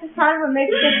know, this is kind of a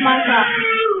makeshift Minecraft.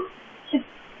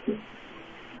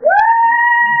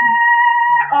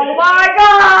 Oh my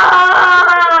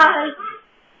god!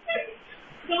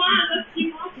 Come on, let's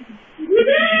keep walking.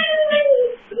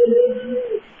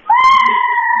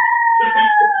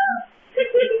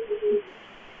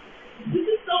 This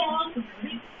is so awesome,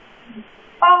 right?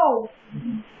 Oh!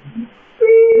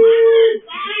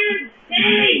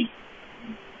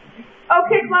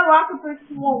 Okay, my rocket boost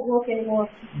won't work anymore.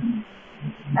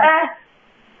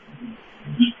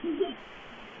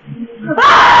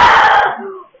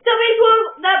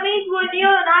 That means we're near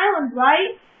an island,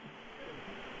 right?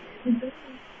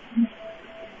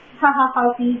 Haha,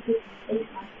 how can you just take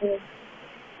my sword?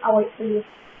 I'll wait for you.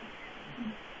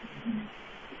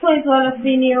 Please let us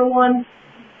be near one.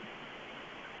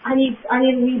 I need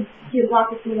to get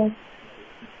rocket fuel.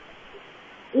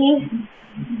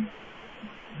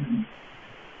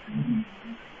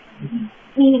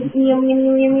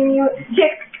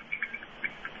 Chick!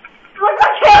 What's my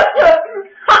character?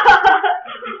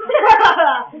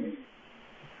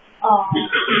 Oh.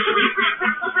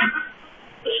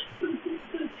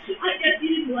 I guess you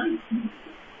didn't like me.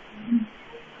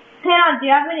 Hang on, do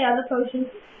you have any other potions?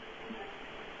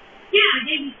 Yeah, I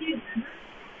gave you 2, remember?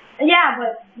 Yeah,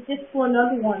 but just for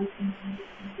another one.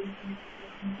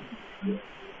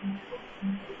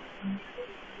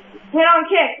 Hang on,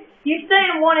 Kick. You stay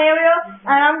in one area,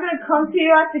 and I'm gonna come to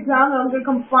you at the ground, and I'm gonna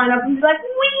come flying up and be like,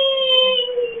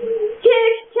 whee!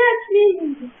 Kick, catch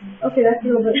me! Okay, that's a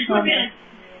little bit fun.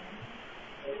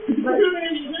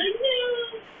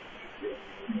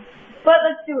 But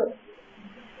let's do it.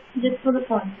 Just for the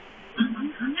fun.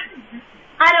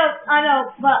 I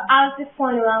know, but I was just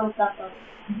playing around with that though.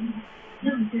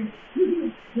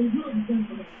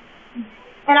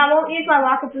 And I won't use my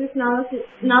rocket boost now unless I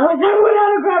run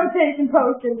out of gravitation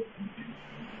potions.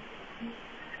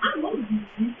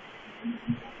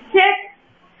 Kick!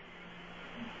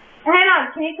 Hang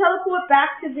on, can you teleport back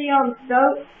to the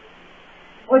stove?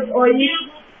 Or you?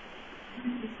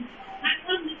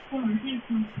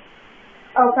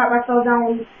 Oh crap! I fell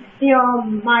down the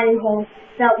mining hole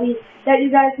that you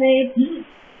guys made.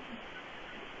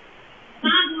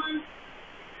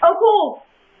 Oh cool!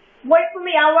 Wait for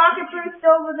me. I'll rocket boost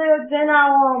over there. Then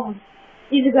I'll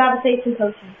use a gravitation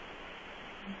potion.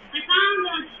 I found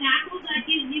a shackle that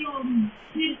gives you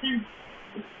 2 defense.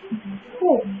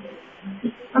 Cool.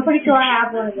 I'm pretty sure I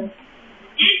have one of those. And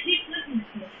 2 weapons.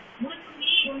 One for me,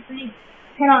 one for you.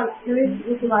 Hang on, there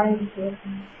is my inventory.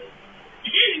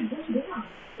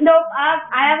 And Nope,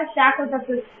 I have a shackle that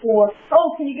says 4.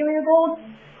 Oh, can you give me the gold?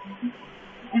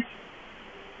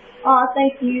 Oh,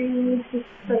 thank you. This is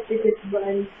such a good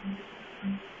friend.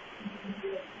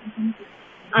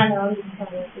 I know, I'm just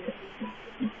trying to do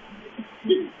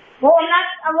it. Well,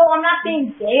 I'm not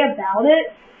being gay about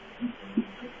it.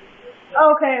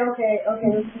 Okay,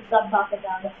 let's just stop talking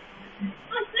about it.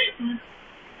 Oh, thanks,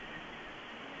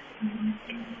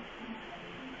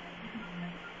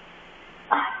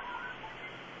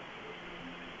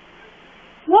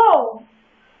 Whoa!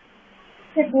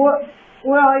 Hey,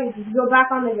 where are you? Did you go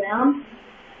back on the ground?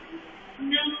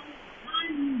 No,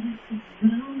 I'm just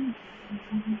around.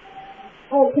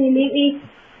 Oh, can you meet me?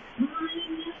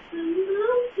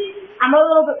 I'm a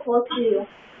little bit close to you.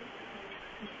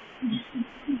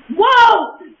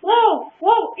 Whoa!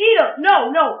 Eda! No!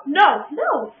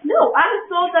 I just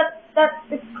saw that's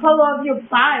the color of your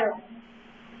bio.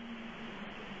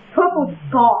 Purple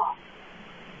scar.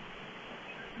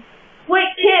 Wait,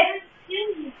 Kick,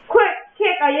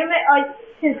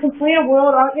 to complete a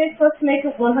world, aren't you supposed to make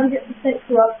it 100%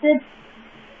 corrupted?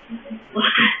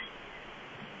 What?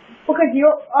 Because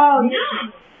you're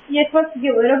supposed to get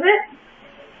rid of it?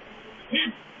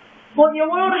 Yeah. Well, your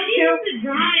world is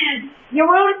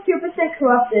 2%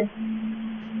 corrupted.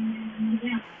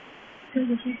 Yeah.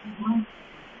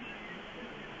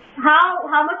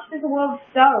 How much does the world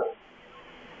start?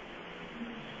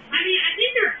 I mean, I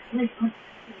think they're like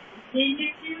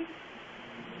next year.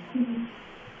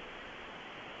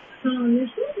 So there's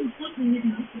still something you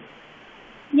can help with.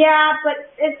 Yeah, but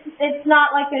it's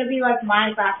not like gonna be like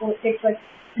Minecraft where it takes like.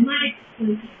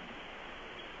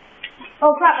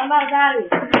 Oh crap! I'm out of battery.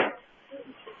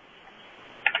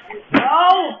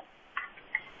 Oh!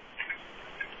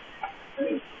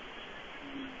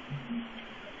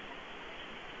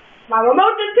 My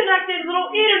remote disconnected, little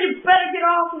Eda, you better get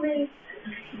off of me.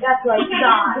 That's right,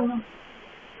 die.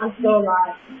 I'm still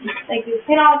alive. Thank you.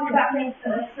 And I'll be back in a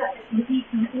second.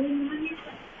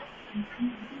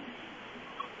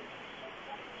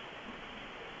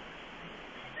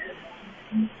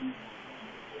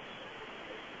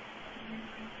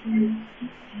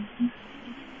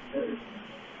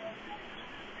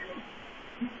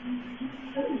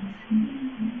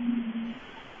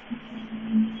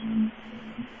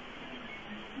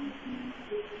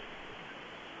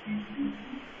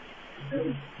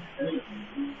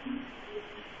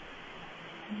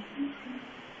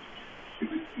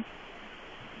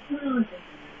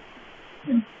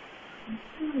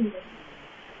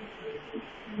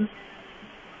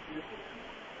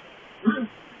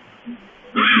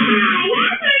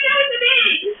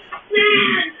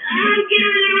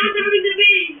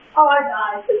 Oh, I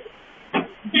died.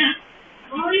 Yeah.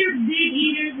 All your big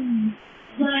eaters and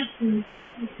slashers,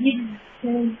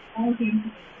 all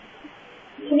games.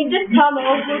 Can you just come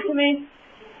over to me?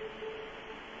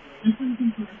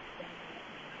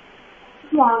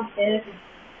 Come on, kid.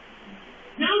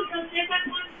 No, because if I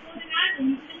want to go to the island,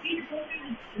 you just need to go there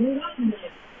and blow it up in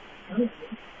there.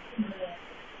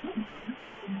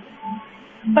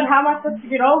 But how am I supposed to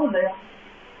get over there?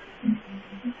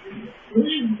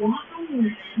 Really walk over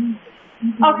them.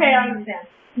 Okay, I understand.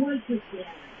 Once it's there.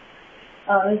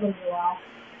 Oh, this is gonna be a while.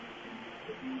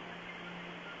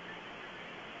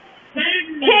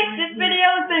 Kick, this video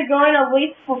has been going at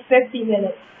least for 50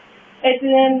 minutes. It's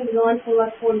then going for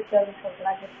like 47 seconds,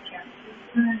 I just checked.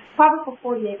 Probably for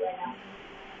 48 right now.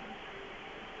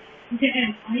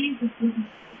 Okay, I use this one.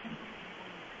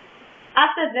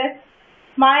 After this,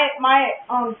 my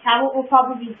tablet will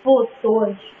probably be full of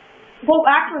storage. Well,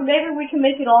 actually, maybe we can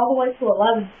make it all the way to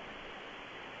 11.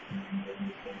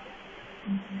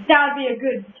 That would be a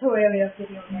good tutorial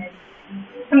video, man.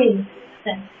 I mean,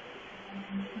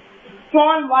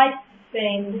 strong light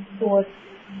thing towards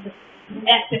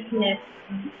epicness.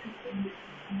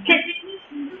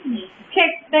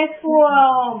 Kick, thanks for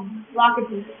rocket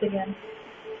boosts again.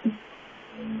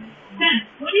 Ben,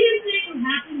 what do you think would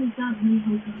happen without me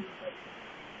helping you?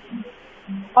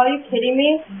 Are you kidding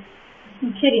me?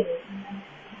 You're kidding me.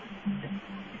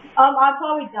 I'd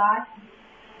probably die.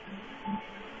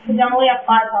 Because I only have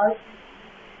 5 hearts.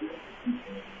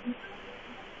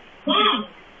 Mom!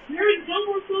 There is no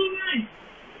more floating ice.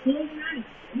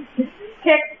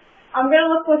 Kick, I'm gonna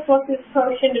look for Focus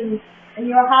Potion in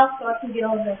your house so I can get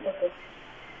over there quickly.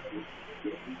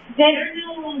 Then, There's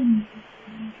no,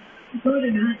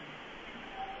 floating ice.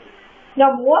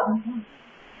 no more?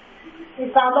 You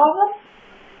found all of them?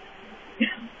 Yeah.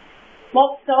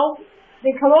 Well, so,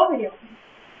 then come over here.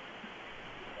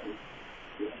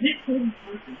 Next one.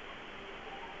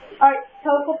 Alright,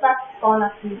 teleport back to spawn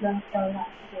after you're done selling that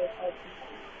to the person.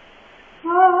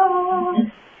 Oh,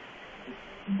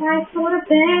 that sort of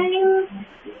thing.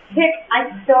 Kick,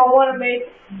 I still want to make,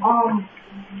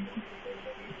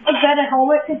 a better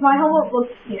helmet, because my helmet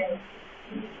looks scary.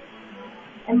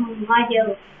 And my hair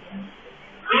looks scary.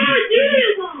 Ah,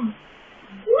 Julia's on!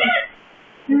 What?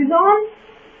 Who's on?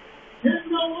 There's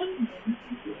no one.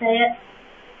 Say it.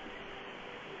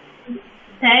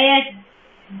 Say it.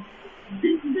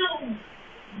 No.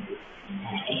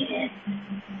 Say it.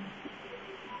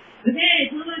 Okay,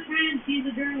 so I'm gonna try and see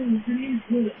the girl and her name's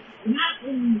Blue. Not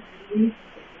in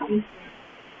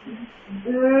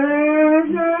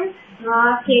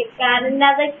Okay, got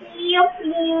another deal,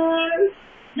 Blue.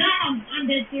 No, I'm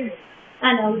dead serious.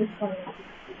 I know, I'm just funny.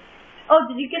 Oh,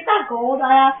 did you get that gold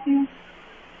I asked you?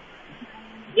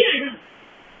 Yeah, I know.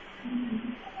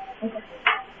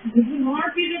 These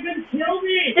Harpies are gonna kill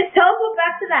me. Just teleport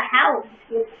back to the house.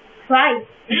 Christ.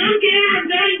 I don't care, I'm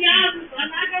going down. I'm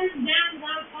not going down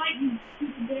without fighting.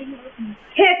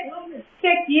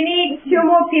 Kick, you need 2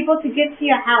 more people to get to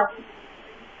your house.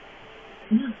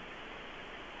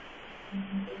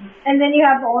 And then you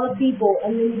have all the people,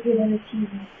 and then you get an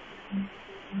achievement.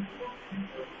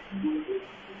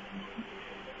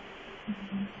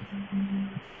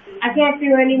 I can't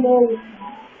do any more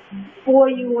for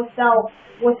you without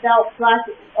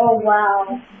flashing. Oh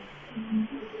wow.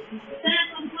 Dad,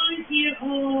 I'm coming to you.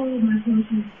 Oh, my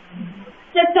potion.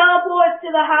 Just teleport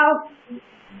to the house.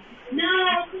 No,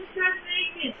 I'm just trying to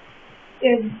make it.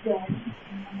 It's dead.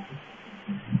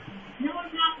 No,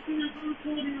 I'm not because I'm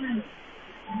floating around.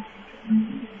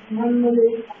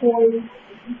 Unlimited coins.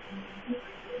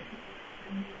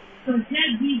 So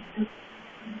Dad beats us.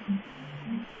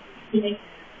 Yeah.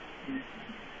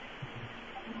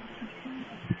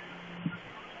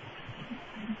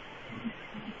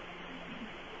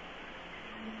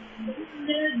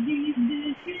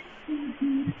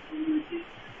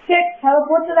 Kick,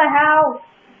 teleport to the house.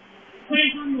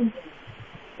 Wait, one more.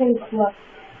 Think look.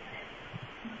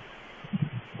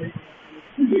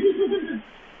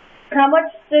 How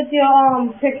much does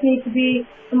your pick need to be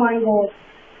to mine gold?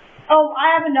 Oh, I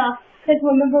have enough. Cause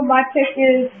remember my pick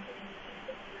is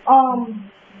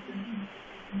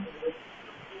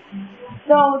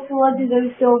so it's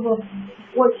legendary silver.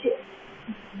 Which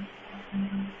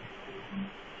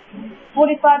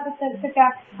 45%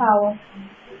 pickaxe power.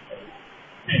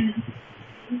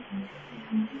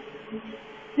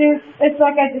 Dude, it's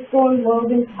like I just go in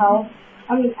Logan's house.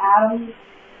 I mean Adam.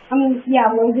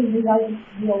 Logan's and I just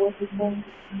deal with his thing.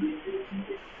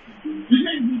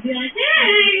 You'd be like,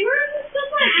 hey, where's the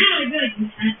stuff I had? I'd be like,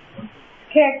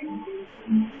 Kick.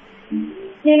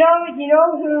 You know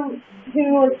who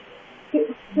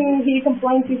he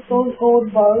complains he stole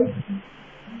gold bows?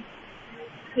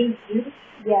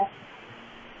 Yes.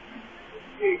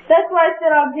 That's why I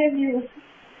said I'll give you.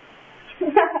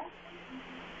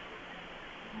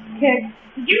 Kick.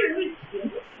 did you really steal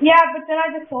it? Yeah, but then I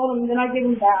just sold him, then I gave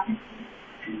him back.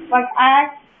 I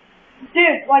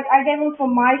gave him for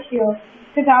my shield,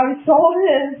 because I already sold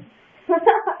his.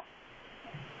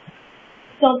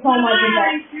 Still told him I did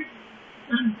that.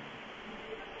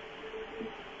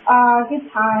 Good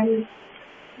times.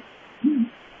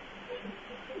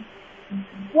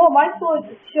 Whoa, my sword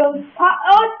shows it's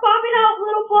popping out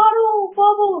little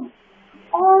bubbles.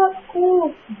 Oh, that's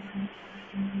cool.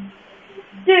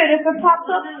 Dude, if it pops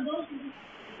up.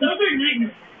 Those are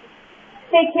nightmares.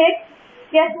 Hey, Kick,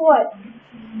 guess what?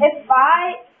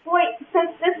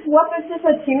 Since this weapon's just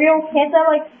material, can't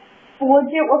I,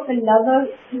 forge it with another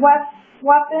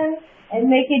weapon and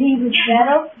make it even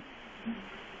better?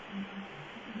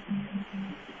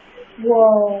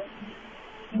 Whoa.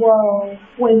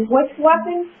 Wait, which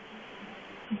weapon?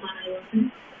 My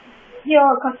weapon.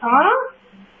 Your katana?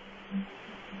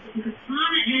 The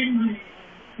katana and my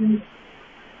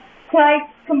Can I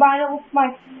combine it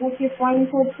with your flaming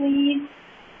sword, please?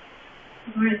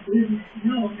 alright,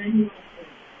 no, then you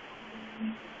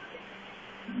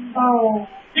Oh.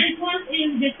 and plus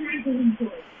is the tranquility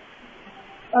sword.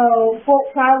 Oh, well,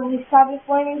 can I at least have your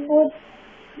flaming sword?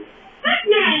 Heck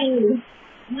no!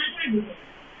 Not everything.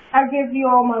 I'll give you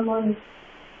all my money.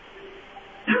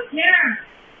 I don't care.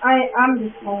 I'm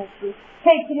just going to.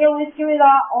 Hey, can you at least give me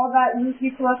all that loot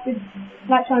you collected?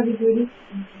 Not trying to be greedy.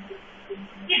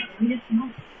 Yeah, we just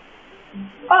know.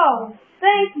 Oh,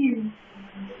 thank you.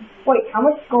 Wait, how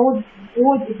much gold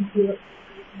did you get?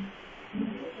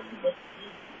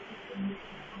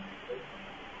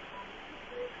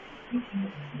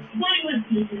 $21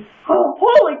 pieces. Oh,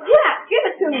 holy crap! Give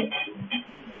it to me.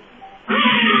 Oh,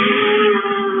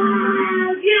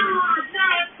 God,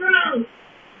 that's gross.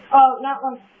 Oh, not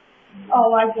like.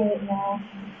 Oh, I get it now.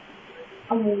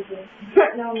 I'm losing.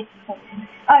 No, I'm just fucking.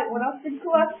 Alright, what else did you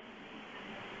collect?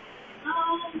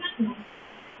 Nothing.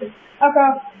 Okay,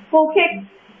 full kick.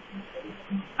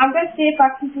 I'm gonna see if I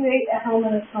can create a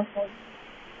helmet or something.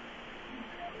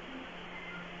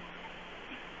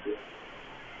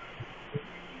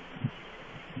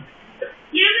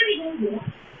 Do you have any gold left?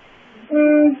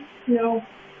 No.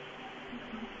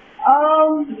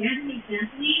 Do you have any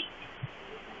examples?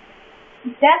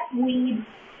 That's weed.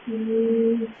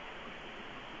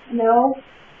 No.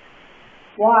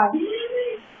 Why?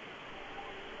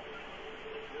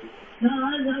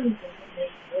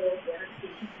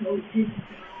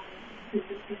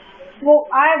 Well,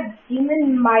 I have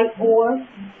demon might ore.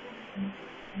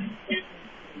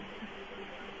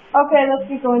 Okay, let's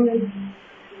keep going then.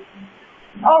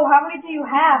 Oh, how many do you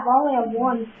have? I only have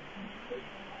one.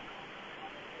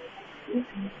 This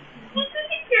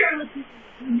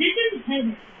is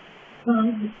heaven.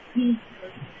 The peace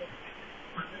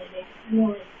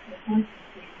more.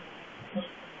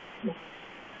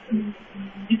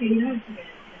 Okay, you know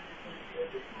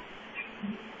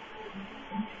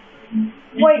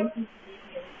Wait.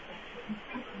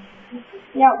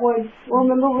 Yeah, would.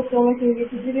 Remember we're filming a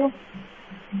YouTube video?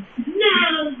 No.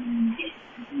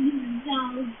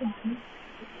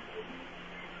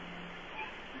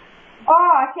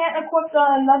 Oh, I can't equip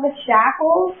another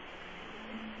shackle?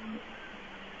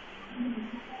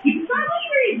 You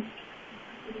probably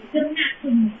the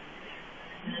maximum.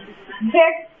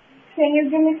 Can you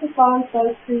give me some phone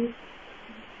stuff, please?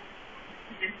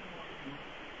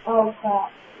 Oh,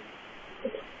 crap.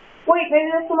 Wait, maybe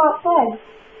there's some outside.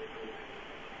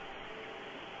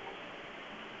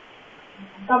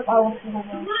 Oh, I will see that.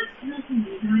 What?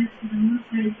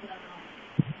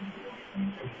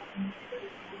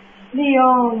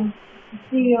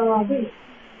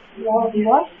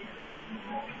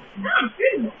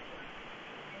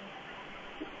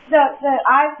 The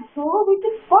eyes tool, we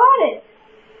just bought it.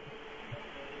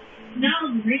 Now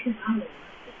I'm breaking out.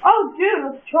 Oh, dude,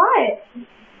 let's try it.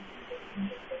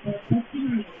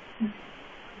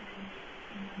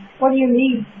 What do you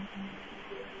need?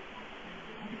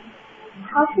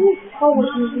 How can you tell what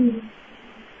you need?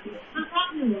 I'm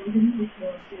talking to Logan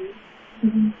before.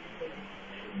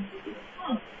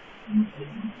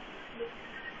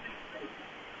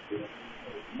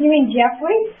 You mean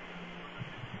Jeffrey?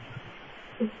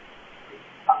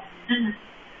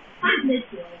 I miss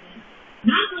Logan.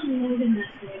 Not the Logan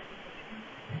that's there.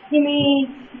 You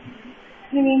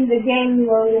mean the game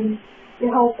Logan, the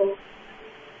helper?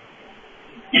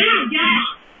 Yeah.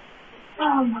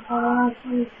 Oh my god.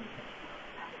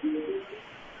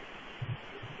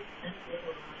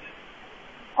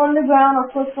 On the ground, a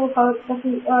crystal heart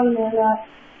doesn't earlier that.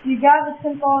 You gather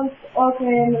symbols,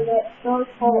 okay, and the those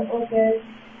called okay.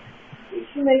 You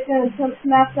should make an attempt to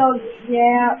smash out,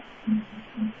 yeah.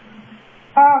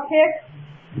 Okay.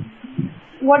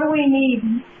 What do we need?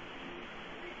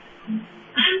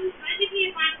 I'm thinking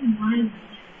if I can buy them.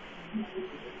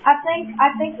 I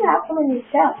think you have some in your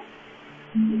chest.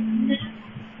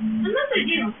 Unless I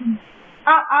do.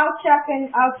 I'll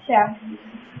check.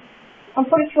 I'm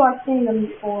pretty sure I've seen them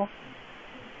before.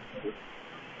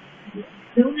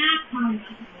 Don't ask how.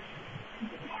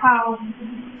 How?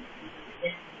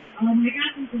 I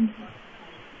got some.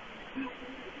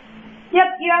 Yep,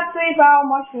 you have 3 barrel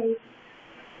mushrooms.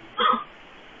 Oh.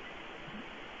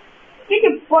 Get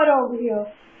your butt over here.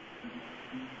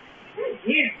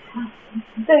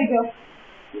 There you go.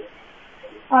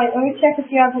 Alright, let me check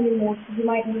if you have any more, because you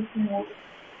might need some more.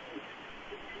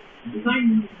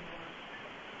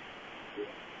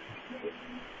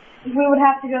 We would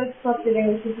have to go to stuff today,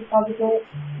 which is probably good.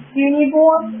 Do you need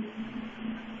more?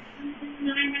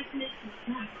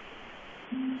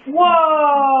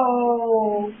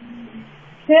 Whoa!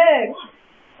 Sick!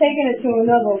 Taking it to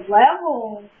another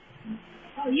level.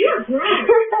 Oh, you're great.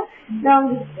 No,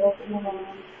 I'm just joking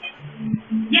around.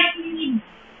 Yeah, you need.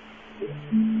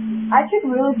 I should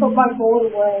really put my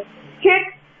gold away. Kick!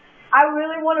 I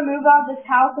really want to move out of this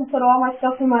house and put all my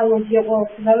stuff in my legit world,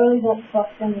 because I really don't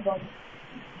trust anybody.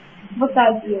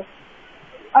 Besides you.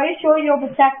 Are you sure you'll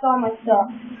protect all my stuff?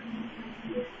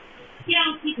 Yeah,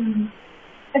 I'll keep them.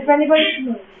 If anybody...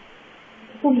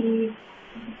 Please.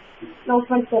 No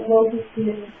offense, but Logan's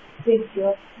being a big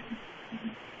jerk.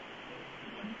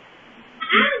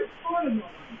 I'm affordable.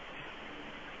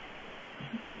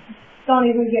 Don't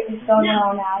even get me started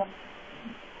on Adam.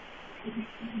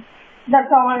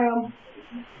 That's all I am.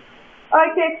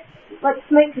 Alright, kids, let's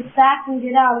make the sack and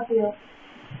get out of here.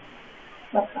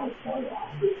 That sounds so wrong.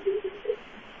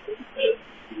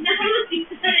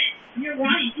 You're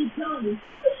right, you told me.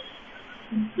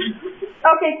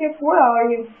 Okay, kids, where are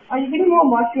you? Are you getting more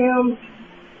mushrooms?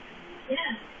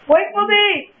 Yeah. Wait for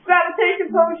me!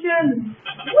 Gravitation potion!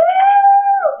 Woo!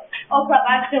 Oh crap,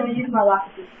 I accidentally used my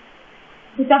rocket.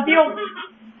 It's a field.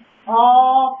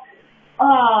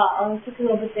 I took a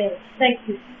little bit there. Thank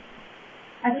you.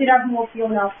 I should have more fuel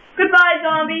now. Goodbye,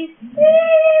 zombies!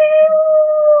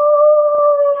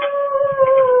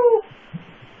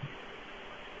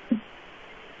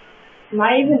 Am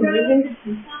I even moving?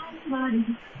 Somebody.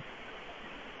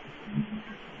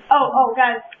 Oh,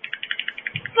 guys.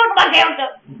 Look at my character!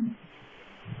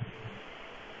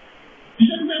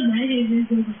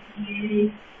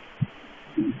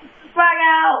 Frag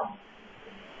out!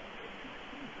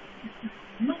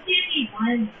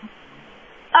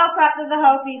 Oh crap, there's a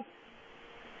Hopi.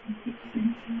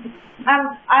 I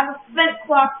have a flint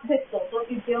clock pistol, so if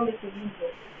you feel me to use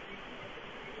it.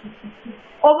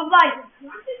 Over light!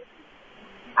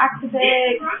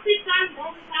 Activate!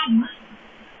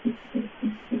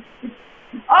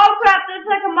 Oh crap, there's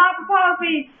like a mob of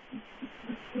Hopi!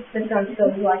 This sounds so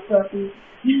like Hopi.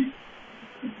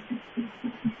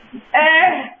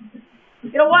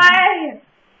 Get away!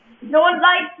 No one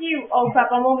likes you! Oh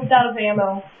crap, I'm almost out of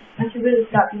ammo. I should really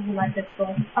stop using my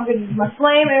pistol. I'm gonna use my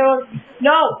flame arrows.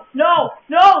 No!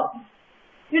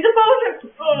 Use a potion!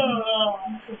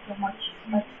 There's so much.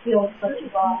 I feel such a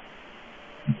loss.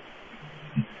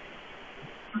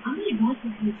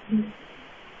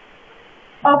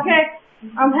 Okay,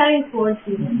 I'm heading towards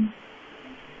you.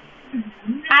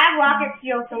 I have rocket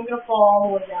shield, so I'm gonna fall all the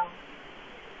way down.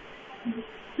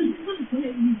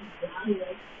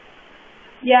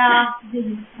 Yeah.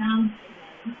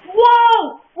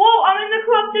 Whoa! I'm in the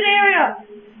corrupted area!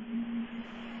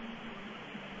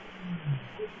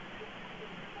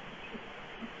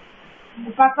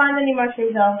 If I find any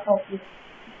mushrooms, I'll help you.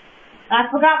 I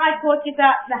forgot my torches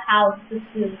at the house to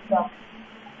steal stuff.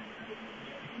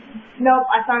 Nope,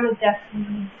 I found a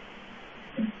destiny.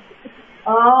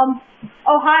 Oh,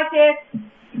 hi, Tick.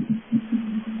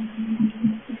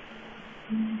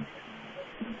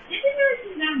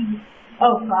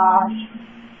 Oh, gosh.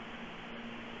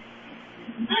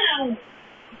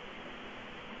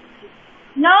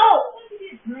 No,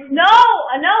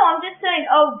 I'm just saying,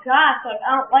 oh, gosh, like, I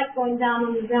don't like going down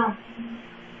on the ground.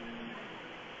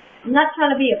 I'm not trying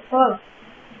to be a pro.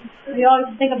 You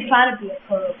always think I'm trying to be a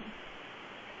pro.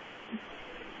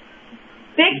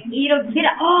 Big Edo, get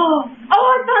out. Oh,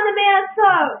 I found the Mana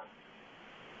Stone!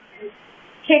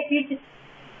 Kick, you just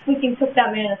freaking took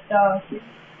that Mana Stone.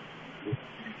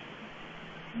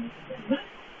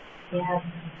 Yeah.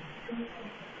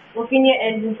 Look in your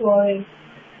inventory.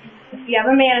 If you have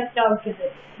a Mana Stone, give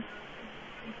it.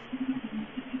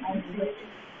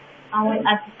 I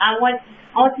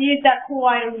want to use that cool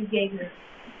item you gave me.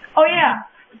 Oh yeah!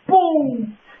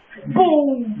 Boom!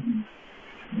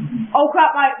 Oh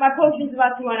crap, my potion's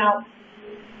about to run out.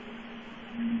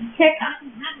 Kick.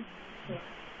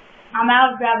 I'm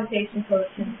out of gravitation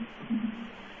potion.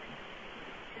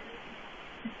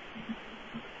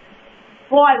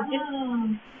 Boy,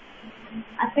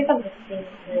 I think I'm just seeing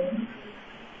through.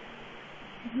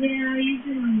 Yeah, you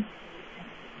can.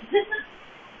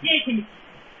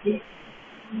 Yeah.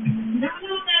 No,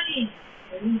 that means.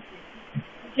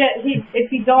 If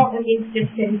you don't, it means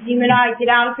just kidding. Demon Eye, get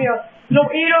out of here. No,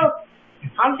 Eater!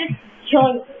 I'm just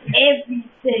killing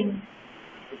everything.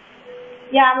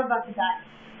 Yeah, I'm about to die.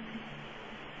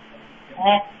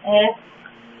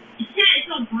 It's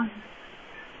on fire.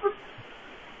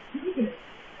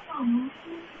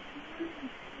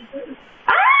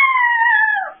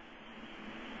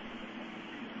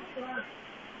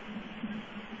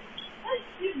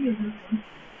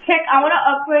 Kick, I want to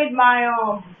upgrade my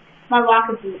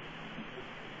rocket boot.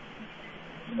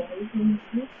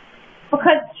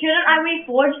 Because shouldn't I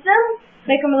reforge them?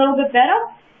 Make them a little bit better?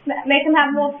 Make them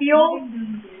have more fuel?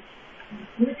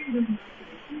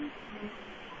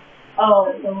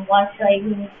 Oh, then why should I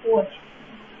even reforge?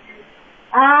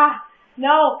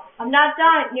 No, I'm not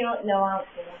done. You know, no, I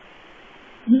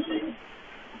don't care.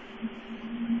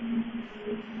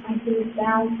 I've been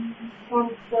down for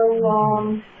so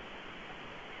long.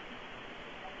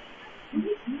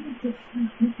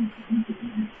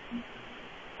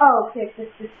 Oh, okay, this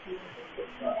is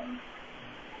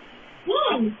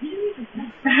Whoa! I'm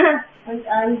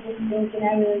just thinking I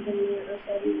really didn't need it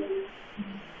everybody.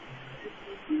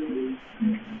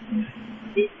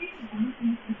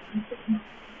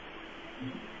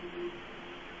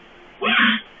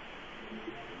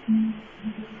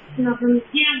 Nothing.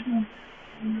 Yeah.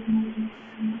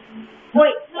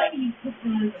 Wait.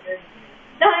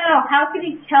 No. How could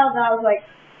you tell that I was like,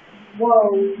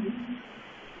 whoa?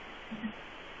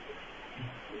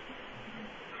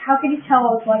 How could you tell I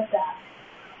was like that?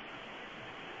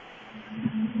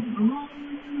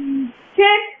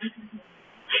 Kick!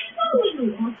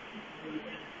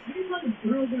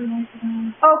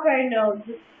 Okay, no.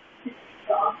 Just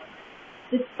stop.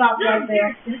 Just stop right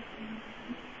there.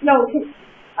 No,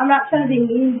 I'm not trying to be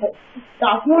mean, but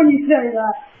stop when you say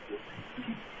that.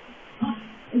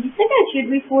 Do you think I should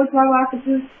reforge my rocket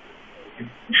boot?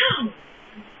 No!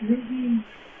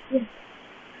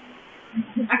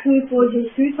 I can reforge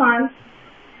it 2 times.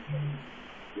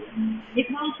 It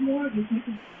costs more if you take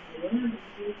it.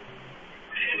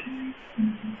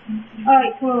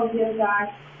 Alright, come over here, guys.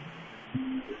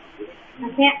 I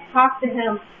can't talk to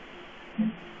him.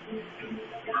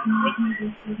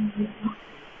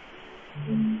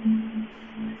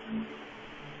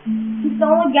 He's the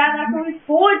only guy that I can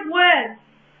reforge with.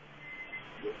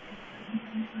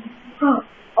 Huh.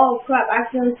 Oh crap, I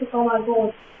accidentally took all my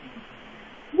gold.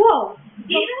 Whoa!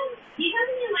 He doesn't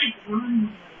even like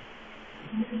run.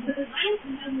 Because I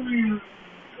don't remember.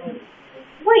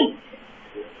 Wait!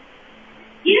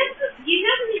 He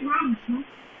doesn't run.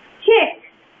 Chick!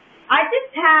 I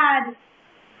just had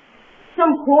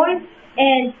some coins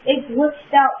and it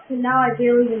glitched out, so now I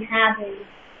barely even have any.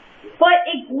 But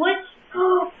it glitched.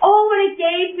 Oh, and it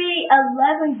gave me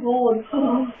 11 gold.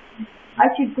 I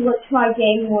should glitch my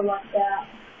game more like that.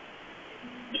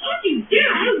 Yes, you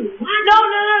do. No.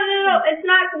 It's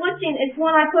not glitching. It's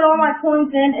when I put all my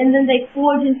coins in and then they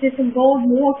forge into some gold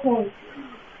more coins.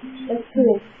 That's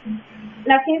cool.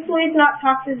 Now, can you please not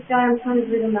talk to this guy? I'm trying to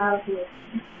get him out of here.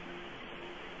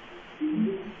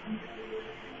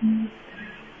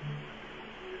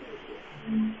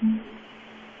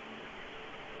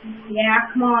 Yeah,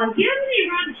 come on. He doesn't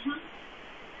even run chunks.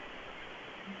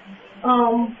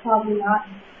 Probably not.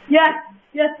 Yes,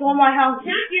 go in my house.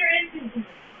 Chunk your engine.